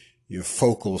 your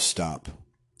focal stop.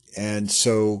 And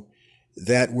so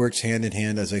that works hand in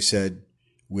hand, as I said,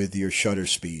 with your shutter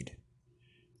speed.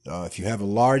 If you have a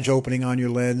large opening on your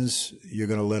lens, you're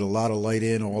going to let a lot of light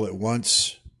in all at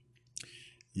once.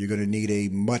 You're going to need a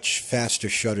much faster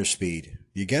shutter speed.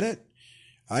 You get it?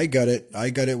 I got it. I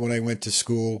got it when I went to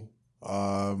school.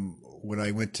 When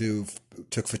I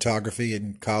took photography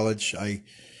in college, I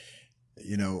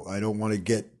don't want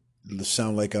to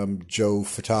sound like I'm Joe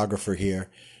photographer here,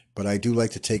 but I do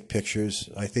like to take pictures.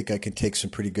 I think I can take some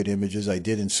pretty good images. I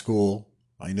did in school.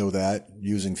 I know that,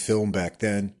 using film back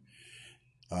then.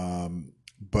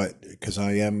 But because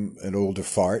I am an older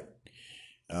fart,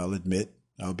 I'll admit,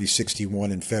 I'll be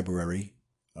 61 in February.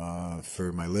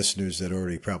 For my listeners that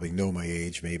already probably know my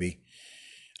age, maybe.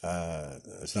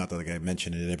 It's not like I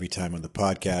mention it every time on the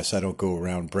podcast. I don't go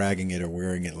around bragging it or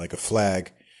wearing it like a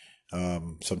flag.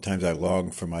 Sometimes I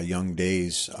long for my young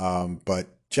days. But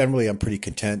generally I'm pretty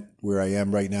content where I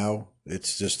am right now.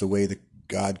 It's just the way that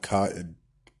God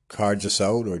cards us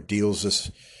out, or deals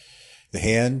us the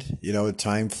hand.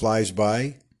 Time flies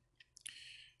by.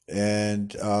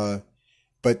 And,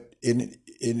 but in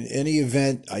any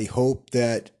event, I hope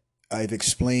that I've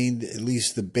explained at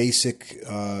least the basic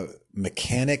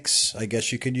mechanics, I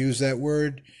guess you can use that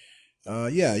word.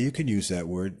 Yeah, you can use that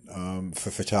word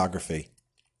for photography.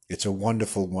 It's a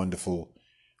wonderful, wonderful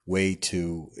way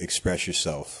to express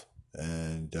yourself.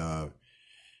 And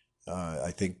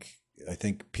I think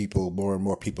more and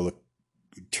more people are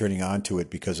turning on to it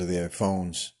because of their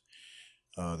phones.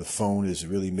 The phone has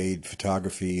really made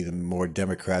photography more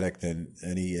democratic than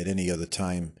at any other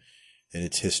time in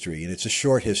its history. And it's a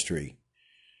short history.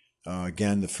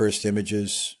 Again, the first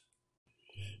images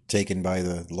taken by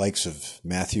the likes of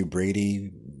Matthew Brady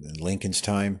in Lincoln's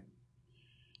time,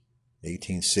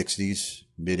 1860s,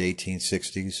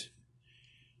 mid-1860s.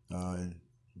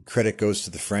 Credit goes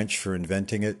to the French for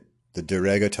inventing it, the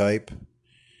daguerreotype.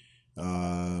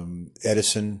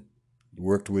 Edison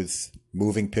worked with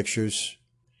moving pictures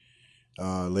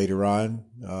later on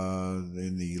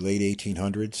in the late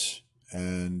 1800s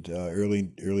and early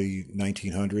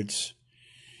 1900s.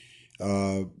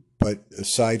 But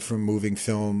aside from moving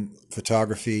film,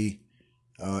 photography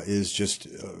is just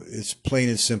it's plain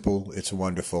and simple. It's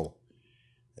wonderful,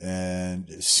 and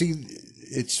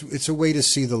it's a way to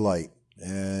see the light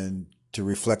and to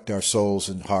reflect our souls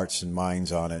and hearts and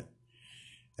minds on it.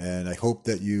 And I hope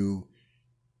that you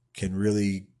can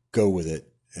really go with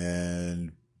it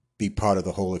and be part of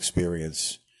the whole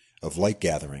experience of light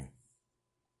gathering.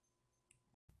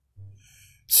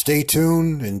 Stay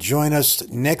tuned and join us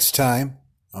next time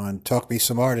on Talk Me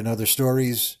Some Art and Other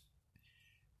Stories,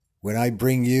 when I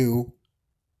bring you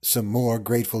some more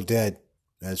Grateful Dead,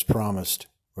 as promised.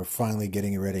 We're finally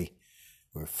getting ready.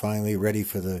 We're finally ready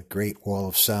for the Great Wall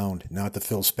of Sound, not the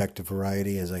Phil Spector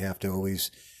variety, as I have to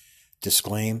always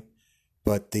disclaim,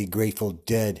 but the Grateful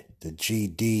Dead, the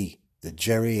GD, the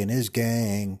Jerry and his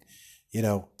gang,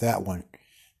 that one,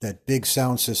 that big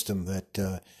sound system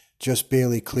that just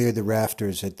barely cleared the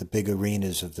rafters at the big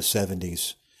arenas of the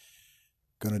 70s.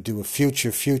 Going to do a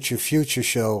future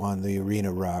show on the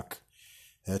arena rock.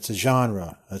 That's a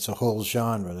genre. That's a whole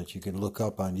genre that you can look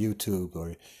up on YouTube,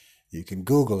 or you can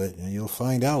Google it and you'll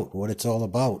find out what it's all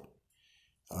about.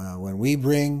 When we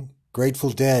bring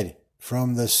Grateful Dead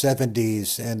from the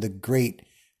 70s and the Great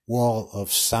Wall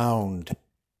of Sound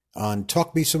on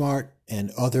Talk Me Some Art and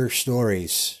Other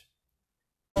Stories.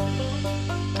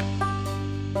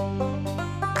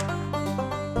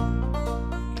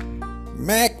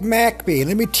 Mac Macby,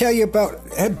 let me tell you about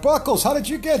Ed Buckles. How did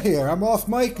you get here? I'm off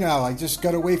mic now. I just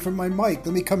got away from my mic.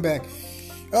 Let me come back.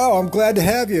 Oh, I'm glad to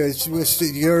have you.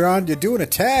 You're doing a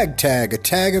tagline.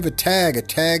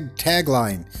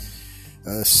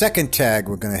 Second tag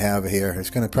we're going to have here. It's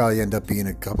going to probably end up being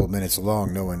a couple minutes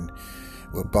long, knowing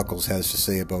what Buckles has to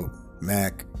say about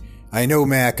Mac. I know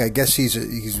Mac. I guess he's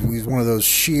one of those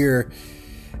sheer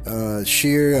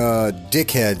sheer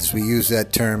dickheads. We use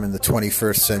that term in the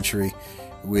 21st century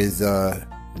with a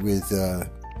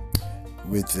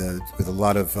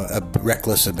lot of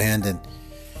reckless abandon.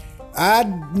 I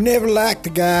never liked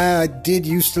the guy. I did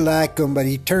used to like him, but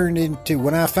he turned into,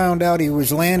 when I found out he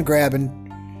was land grabbing,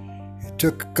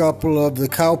 took a couple of the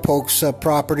cowpokes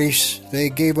properties. They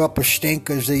gave up a stink,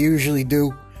 as they usually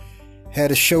do.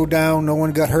 Had a showdown. No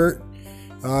one got hurt.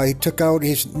 He took out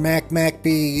his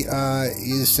Maccabee.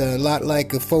 Is a lot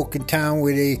like a folk in town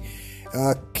where they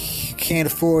can't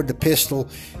afford the pistol.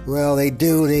 Well, they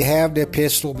do. They have their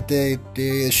pistol, but they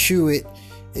eschew it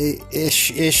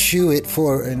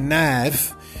for a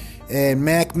knife. And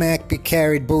Maccabee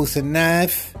carried both a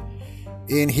knife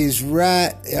in his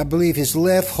right, I believe his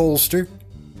left holster.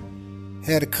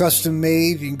 Had a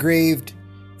custom-made engraved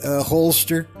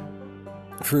holster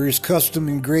for his custom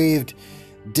engraved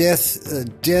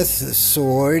death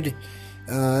sword,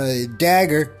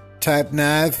 dagger type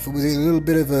knife with a little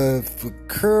bit of a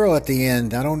curl at the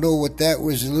end. I don't know what that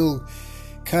was. A little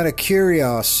kind of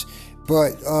curious,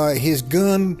 but his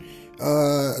gun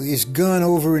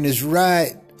over in his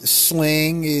right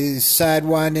sling is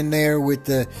sidewinding there with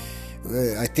the.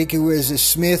 I think it was a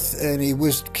Smith, and he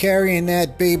was carrying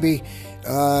that baby.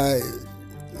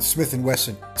 Smith &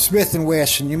 Wesson. Smith &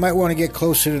 Wesson. You might want to get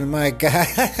closer to the mic,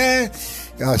 guy.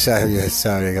 Oh, sorry.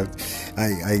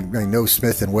 I know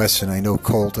Smith & Wesson. I know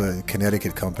Colt, a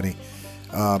Connecticut company.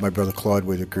 My brother Claude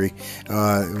would agree,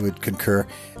 would concur.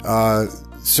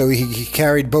 So he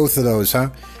carried both of those,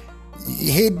 huh?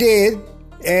 He did,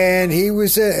 and he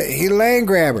was a land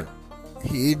grabber.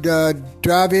 He'd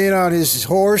drive in on his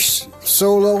horse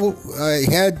solo.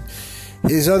 He had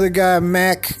his other guy,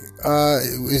 Mac,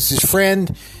 was his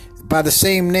friend by the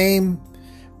same name,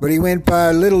 but he went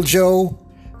by Little Joe.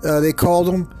 They called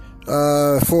him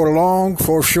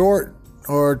for short,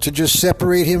 or to just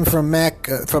separate him from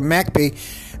Maccabee.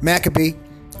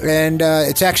 And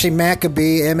it's actually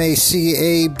Maccabee,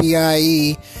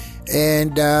 Macabie.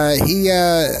 And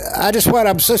I'm just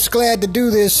glad to do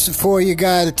this for you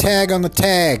guys. The tag on the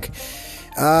tag,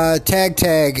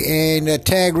 tag, and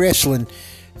tag wrestling,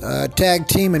 tag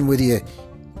teaming with you.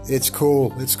 It's cool.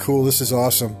 This is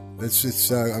awesome.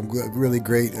 It's really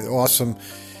great, awesome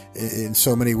in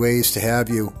so many ways to have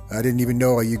you. I didn't even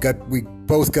know we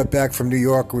both got back from New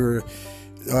York. We were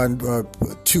on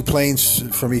 2 planes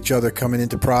from each other coming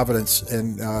into Providence,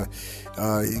 and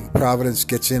Providence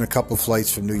gets in a couple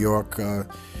flights from New York.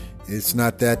 It's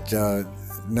not that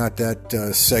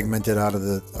segmented out of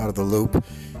the loop.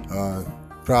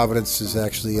 Providence is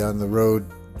actually on the road.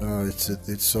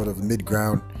 It's sort of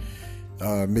mid-ground.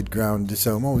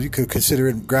 So you could consider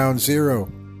it ground zero.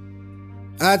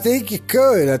 I think you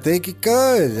could. I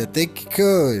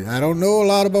don't know a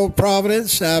lot about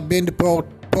Providence. I've been to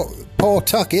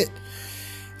Pawtucket.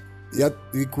 Yep,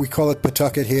 we call it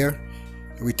Pawtucket here.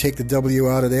 We take the W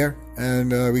out of there,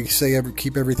 and we say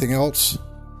keep everything else.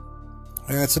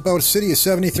 It's about a city of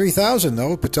 73,000,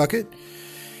 though, Pawtucket.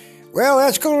 Well,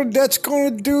 that's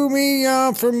gonna do me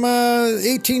from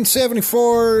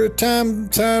 1874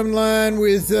 timeline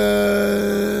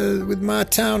with my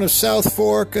town of South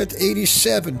Fork at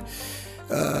 87.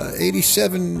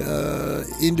 87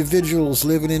 individuals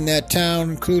living in that town,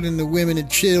 including the women and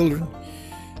children.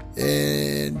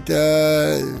 And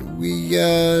we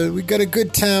got a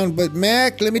good town. But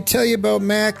Mac, let me tell you about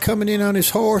Mac coming in on his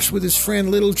horse with his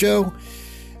friend Little Joe.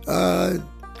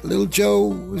 Little Joe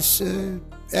was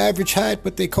average height,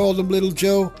 but they called him Little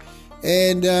Joe.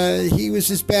 And he was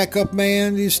his backup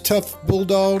man, his tough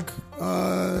bulldog.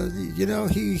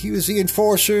 He was the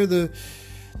enforcer, the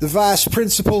vice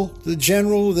principal, the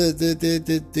general,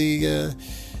 the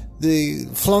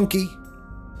flunky,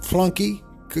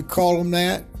 could call him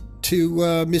that, to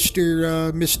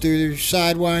Mr.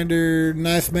 Sidewinder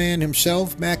Knife Man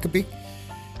himself, Maccabee.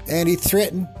 And he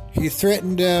threatened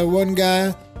one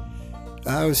guy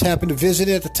I was happened to visit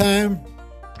at the time.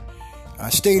 I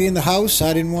stayed in the house.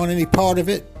 I didn't want any part of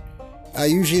it. I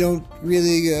usually don't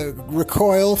really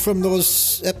recoil from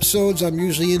those episodes. I'm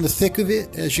usually in the thick of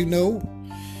it, as you know,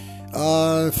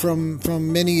 from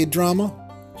many a drama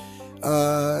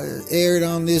aired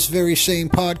on this very same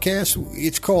podcast.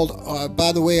 It's called,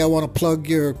 by the way, I want to plug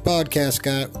your podcast,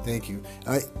 guy. Thank you.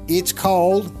 It's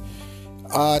called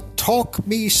Talk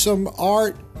Me Some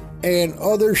Art and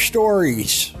Other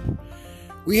Stories.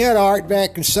 We had art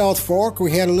back in South Fork.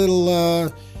 We had a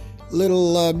little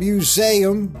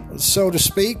museum, so to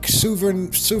speak,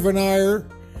 souvenir.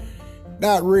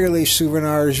 Not really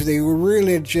souvenirs. They were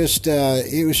really just,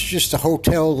 it was just a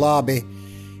hotel lobby.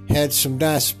 Had some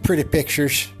nice, pretty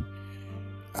pictures.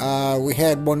 We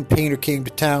had one painter came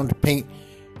to town to paint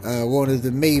one of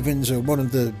the mavens, or one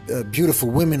of the beautiful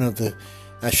women of the,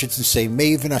 I shouldn't say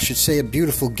maven, I should say a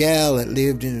beautiful gal that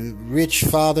lived in a rich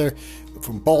father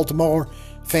from Baltimore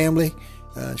family.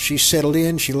 She settled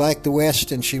in, she liked the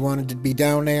West, and she wanted to be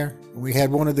down there. We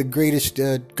had one of the greatest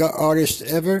artists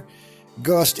ever,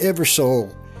 Gus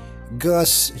Eversole.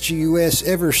 Gus, G-U-S,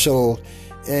 Eversole.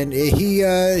 And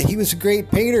he was a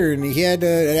great painter, and he had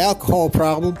an alcohol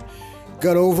problem,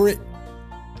 got over it,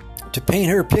 to paint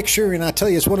her picture. And I tell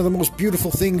you, it's one of the most beautiful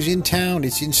things in town.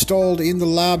 It's installed in the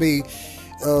lobby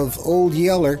of Old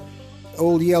Yeller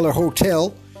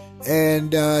Hotel,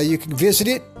 and you can visit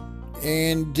it,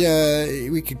 and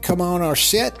we could come on our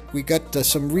set. We got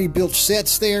some rebuilt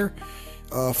sets there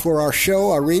for our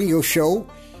show, our radio show,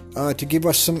 to give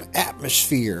us some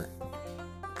atmosphere.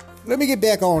 Let me get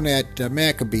back on that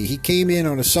Maccabee. He came in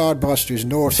on the Sodbusters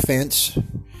north fence,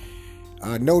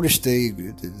 noticed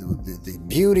the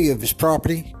beauty of his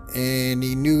property, and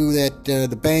he knew that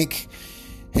the bank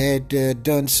had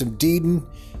done some deeding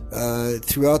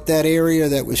throughout that area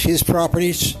that was his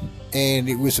properties, and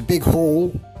it was a big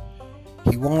hole.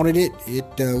 He wanted it.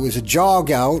 It was a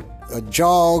jog, and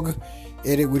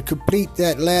it would complete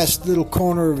that last little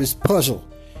corner of his puzzle.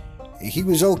 He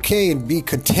was okay and be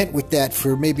content with that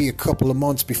for maybe a couple of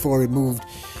months before he moved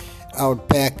out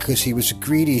back, because he was a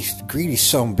greedy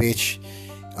sumbitch.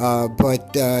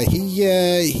 But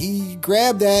he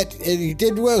grabbed that, and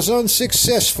he was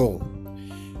unsuccessful.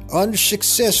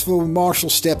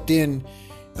 Marshall stepped in,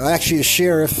 actually a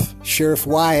Sheriff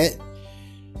Wyatt,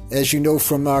 as you know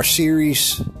from our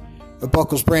series, the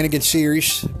Buckles Brannigan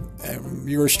series,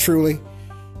 yours truly,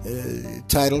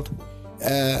 titled.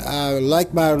 I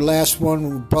like my last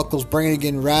one, Buckles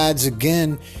Brannigan Rides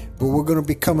Again, but we're going to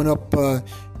be coming up to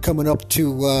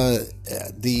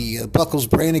the Buckles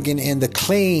Brannigan and the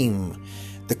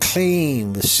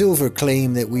silver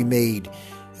claim that we made,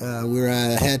 where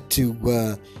I had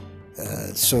to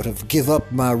sort of give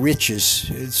up my riches.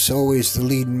 It's always the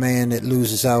leading man that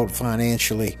loses out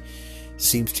financially.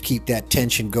 Seems to keep that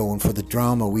tension going for the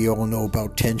drama. We all know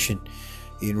about tension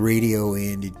in radio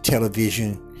and in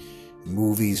television,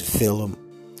 movies, film,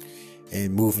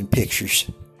 and moving pictures.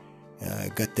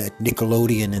 Got that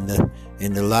Nickelodeon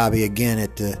in the lobby again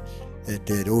at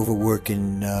that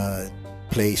overworking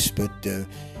place. But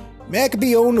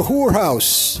Maccabee owned a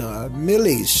whorehouse,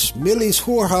 Millie's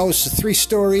Whorehouse, a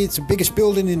 3-story. It's the biggest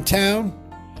building in town.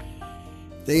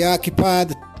 They occupied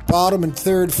the bottom and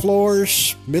third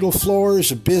floors. Middle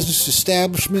floors of business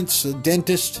establishments, a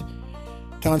dentist,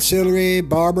 tonsillery,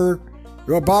 barber.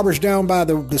 Barber's down by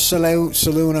the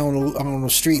saloon on the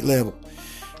street level.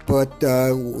 But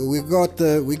we got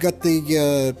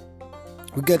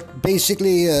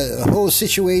basically a whole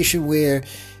situation where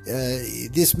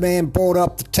this man bought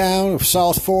up the town of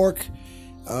South Fork,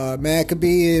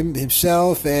 Maccabee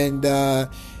himself, and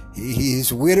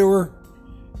his widower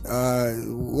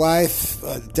wife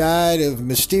died of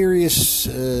mysterious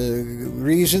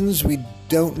reasons we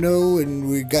don't know, and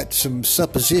we got some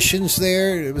suppositions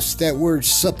there. It was that word,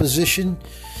 supposition.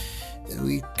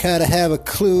 We kind of have a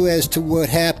clue as to what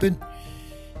happened.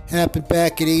 Happened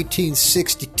back in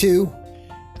 1862,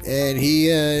 and he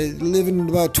living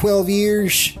about 12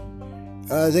 years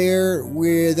there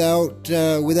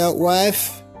without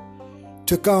wife.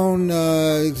 Took on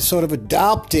sort of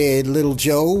adopted little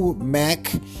Joe, Mac,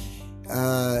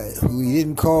 who he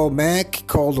didn't call Mac,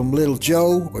 called him Little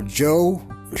Joe, or Joe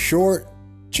for short,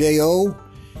 J-O,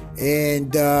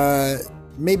 and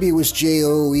maybe it was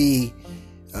J-O-E.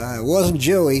 It wasn't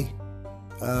Joey,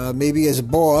 maybe as a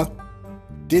boy.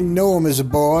 Didn't know him as a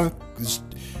boy, because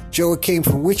Joey came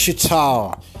from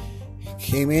Wichita.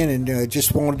 Came in and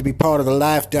just wanted to be part of the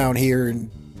life down here in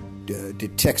the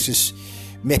Texas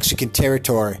Mexican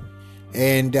territory,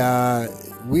 and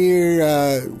we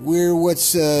got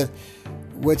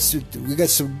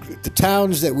the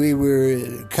towns that we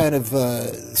were kind of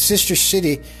sister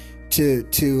city to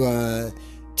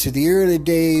the early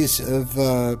days of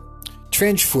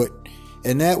Trenchfoot,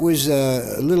 and that was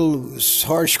a little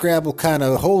hard scrabble kind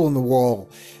of hole in the wall,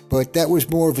 but that was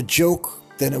more of a joke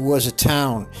than it was a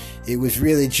town. It was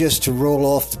really just to roll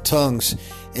off the tongues.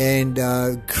 And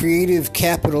creative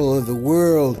capital of the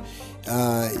world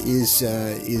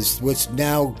is what's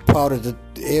now part of the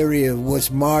area of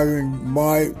what's modern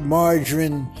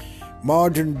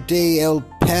day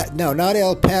not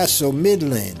El Paso,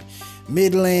 Midland,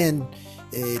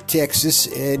 Texas,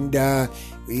 and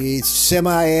it's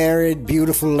semi-arid,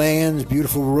 beautiful lands,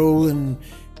 beautiful rolling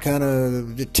kind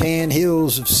of the tan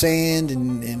hills of sand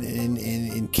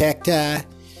and cacti.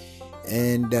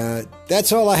 And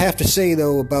that's all I have to say,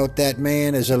 though, about that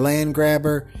man as a land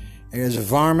grabber, as a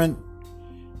varmint.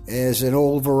 as an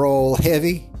overall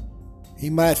heavy. He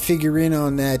might figure in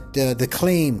on that. The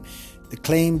Claim. The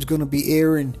Claim's going to be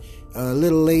airing a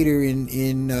little later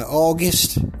in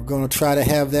August. We're going to try to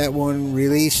have that one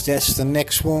released. That's the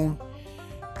next one.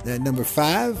 That number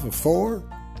 5 or 4?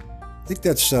 I think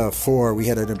that's 4. We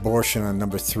had an abortion on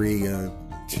number 3, to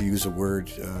use a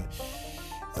word.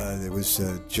 It was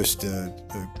just a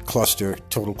cluster,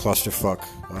 total clusterfuck,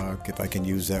 if I can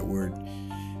use that word.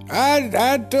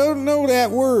 I don't know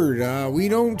that word. We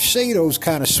don't say those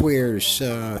kind of swears.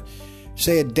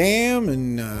 Say a damn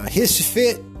and hiss a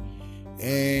fit.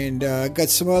 And got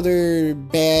some other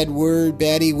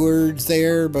baddie words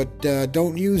there, but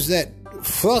don't use that.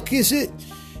 Fuck, is it?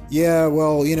 Yeah,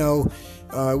 well,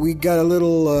 we got a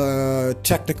little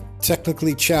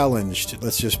technically challenged,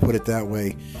 let's just put it that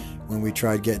way, when we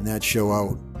tried getting that show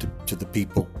out to the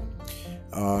people,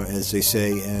 as they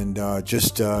say, and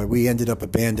we ended up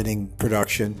abandoning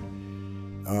production.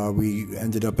 We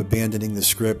ended up abandoning the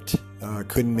script.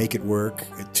 Couldn't make it work.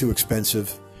 Too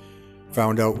expensive.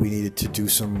 Found out we needed to do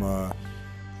some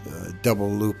double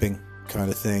looping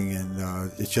kind of thing,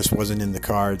 and it just wasn't in the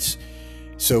cards.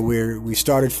 So we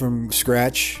started from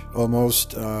scratch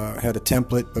almost. Had a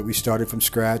template, but we started from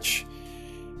scratch.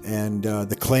 And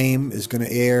The Claim is going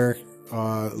to air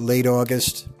late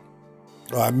August,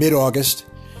 mid-August.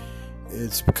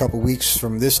 It's a couple weeks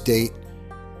from this date,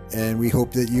 and we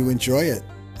hope that you enjoy it.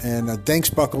 And thanks,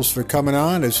 Buckles, for coming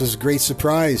on. This was a great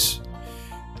surprise.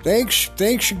 Thanks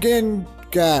again,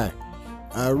 Guy.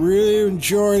 I really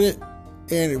enjoyed it,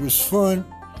 and it was fun.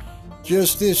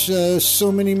 Just this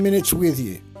so many minutes with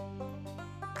you.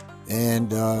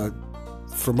 And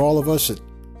from all of us at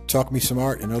Talk Me Some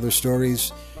Art and Other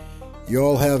Stories, you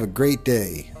all have a great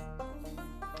day.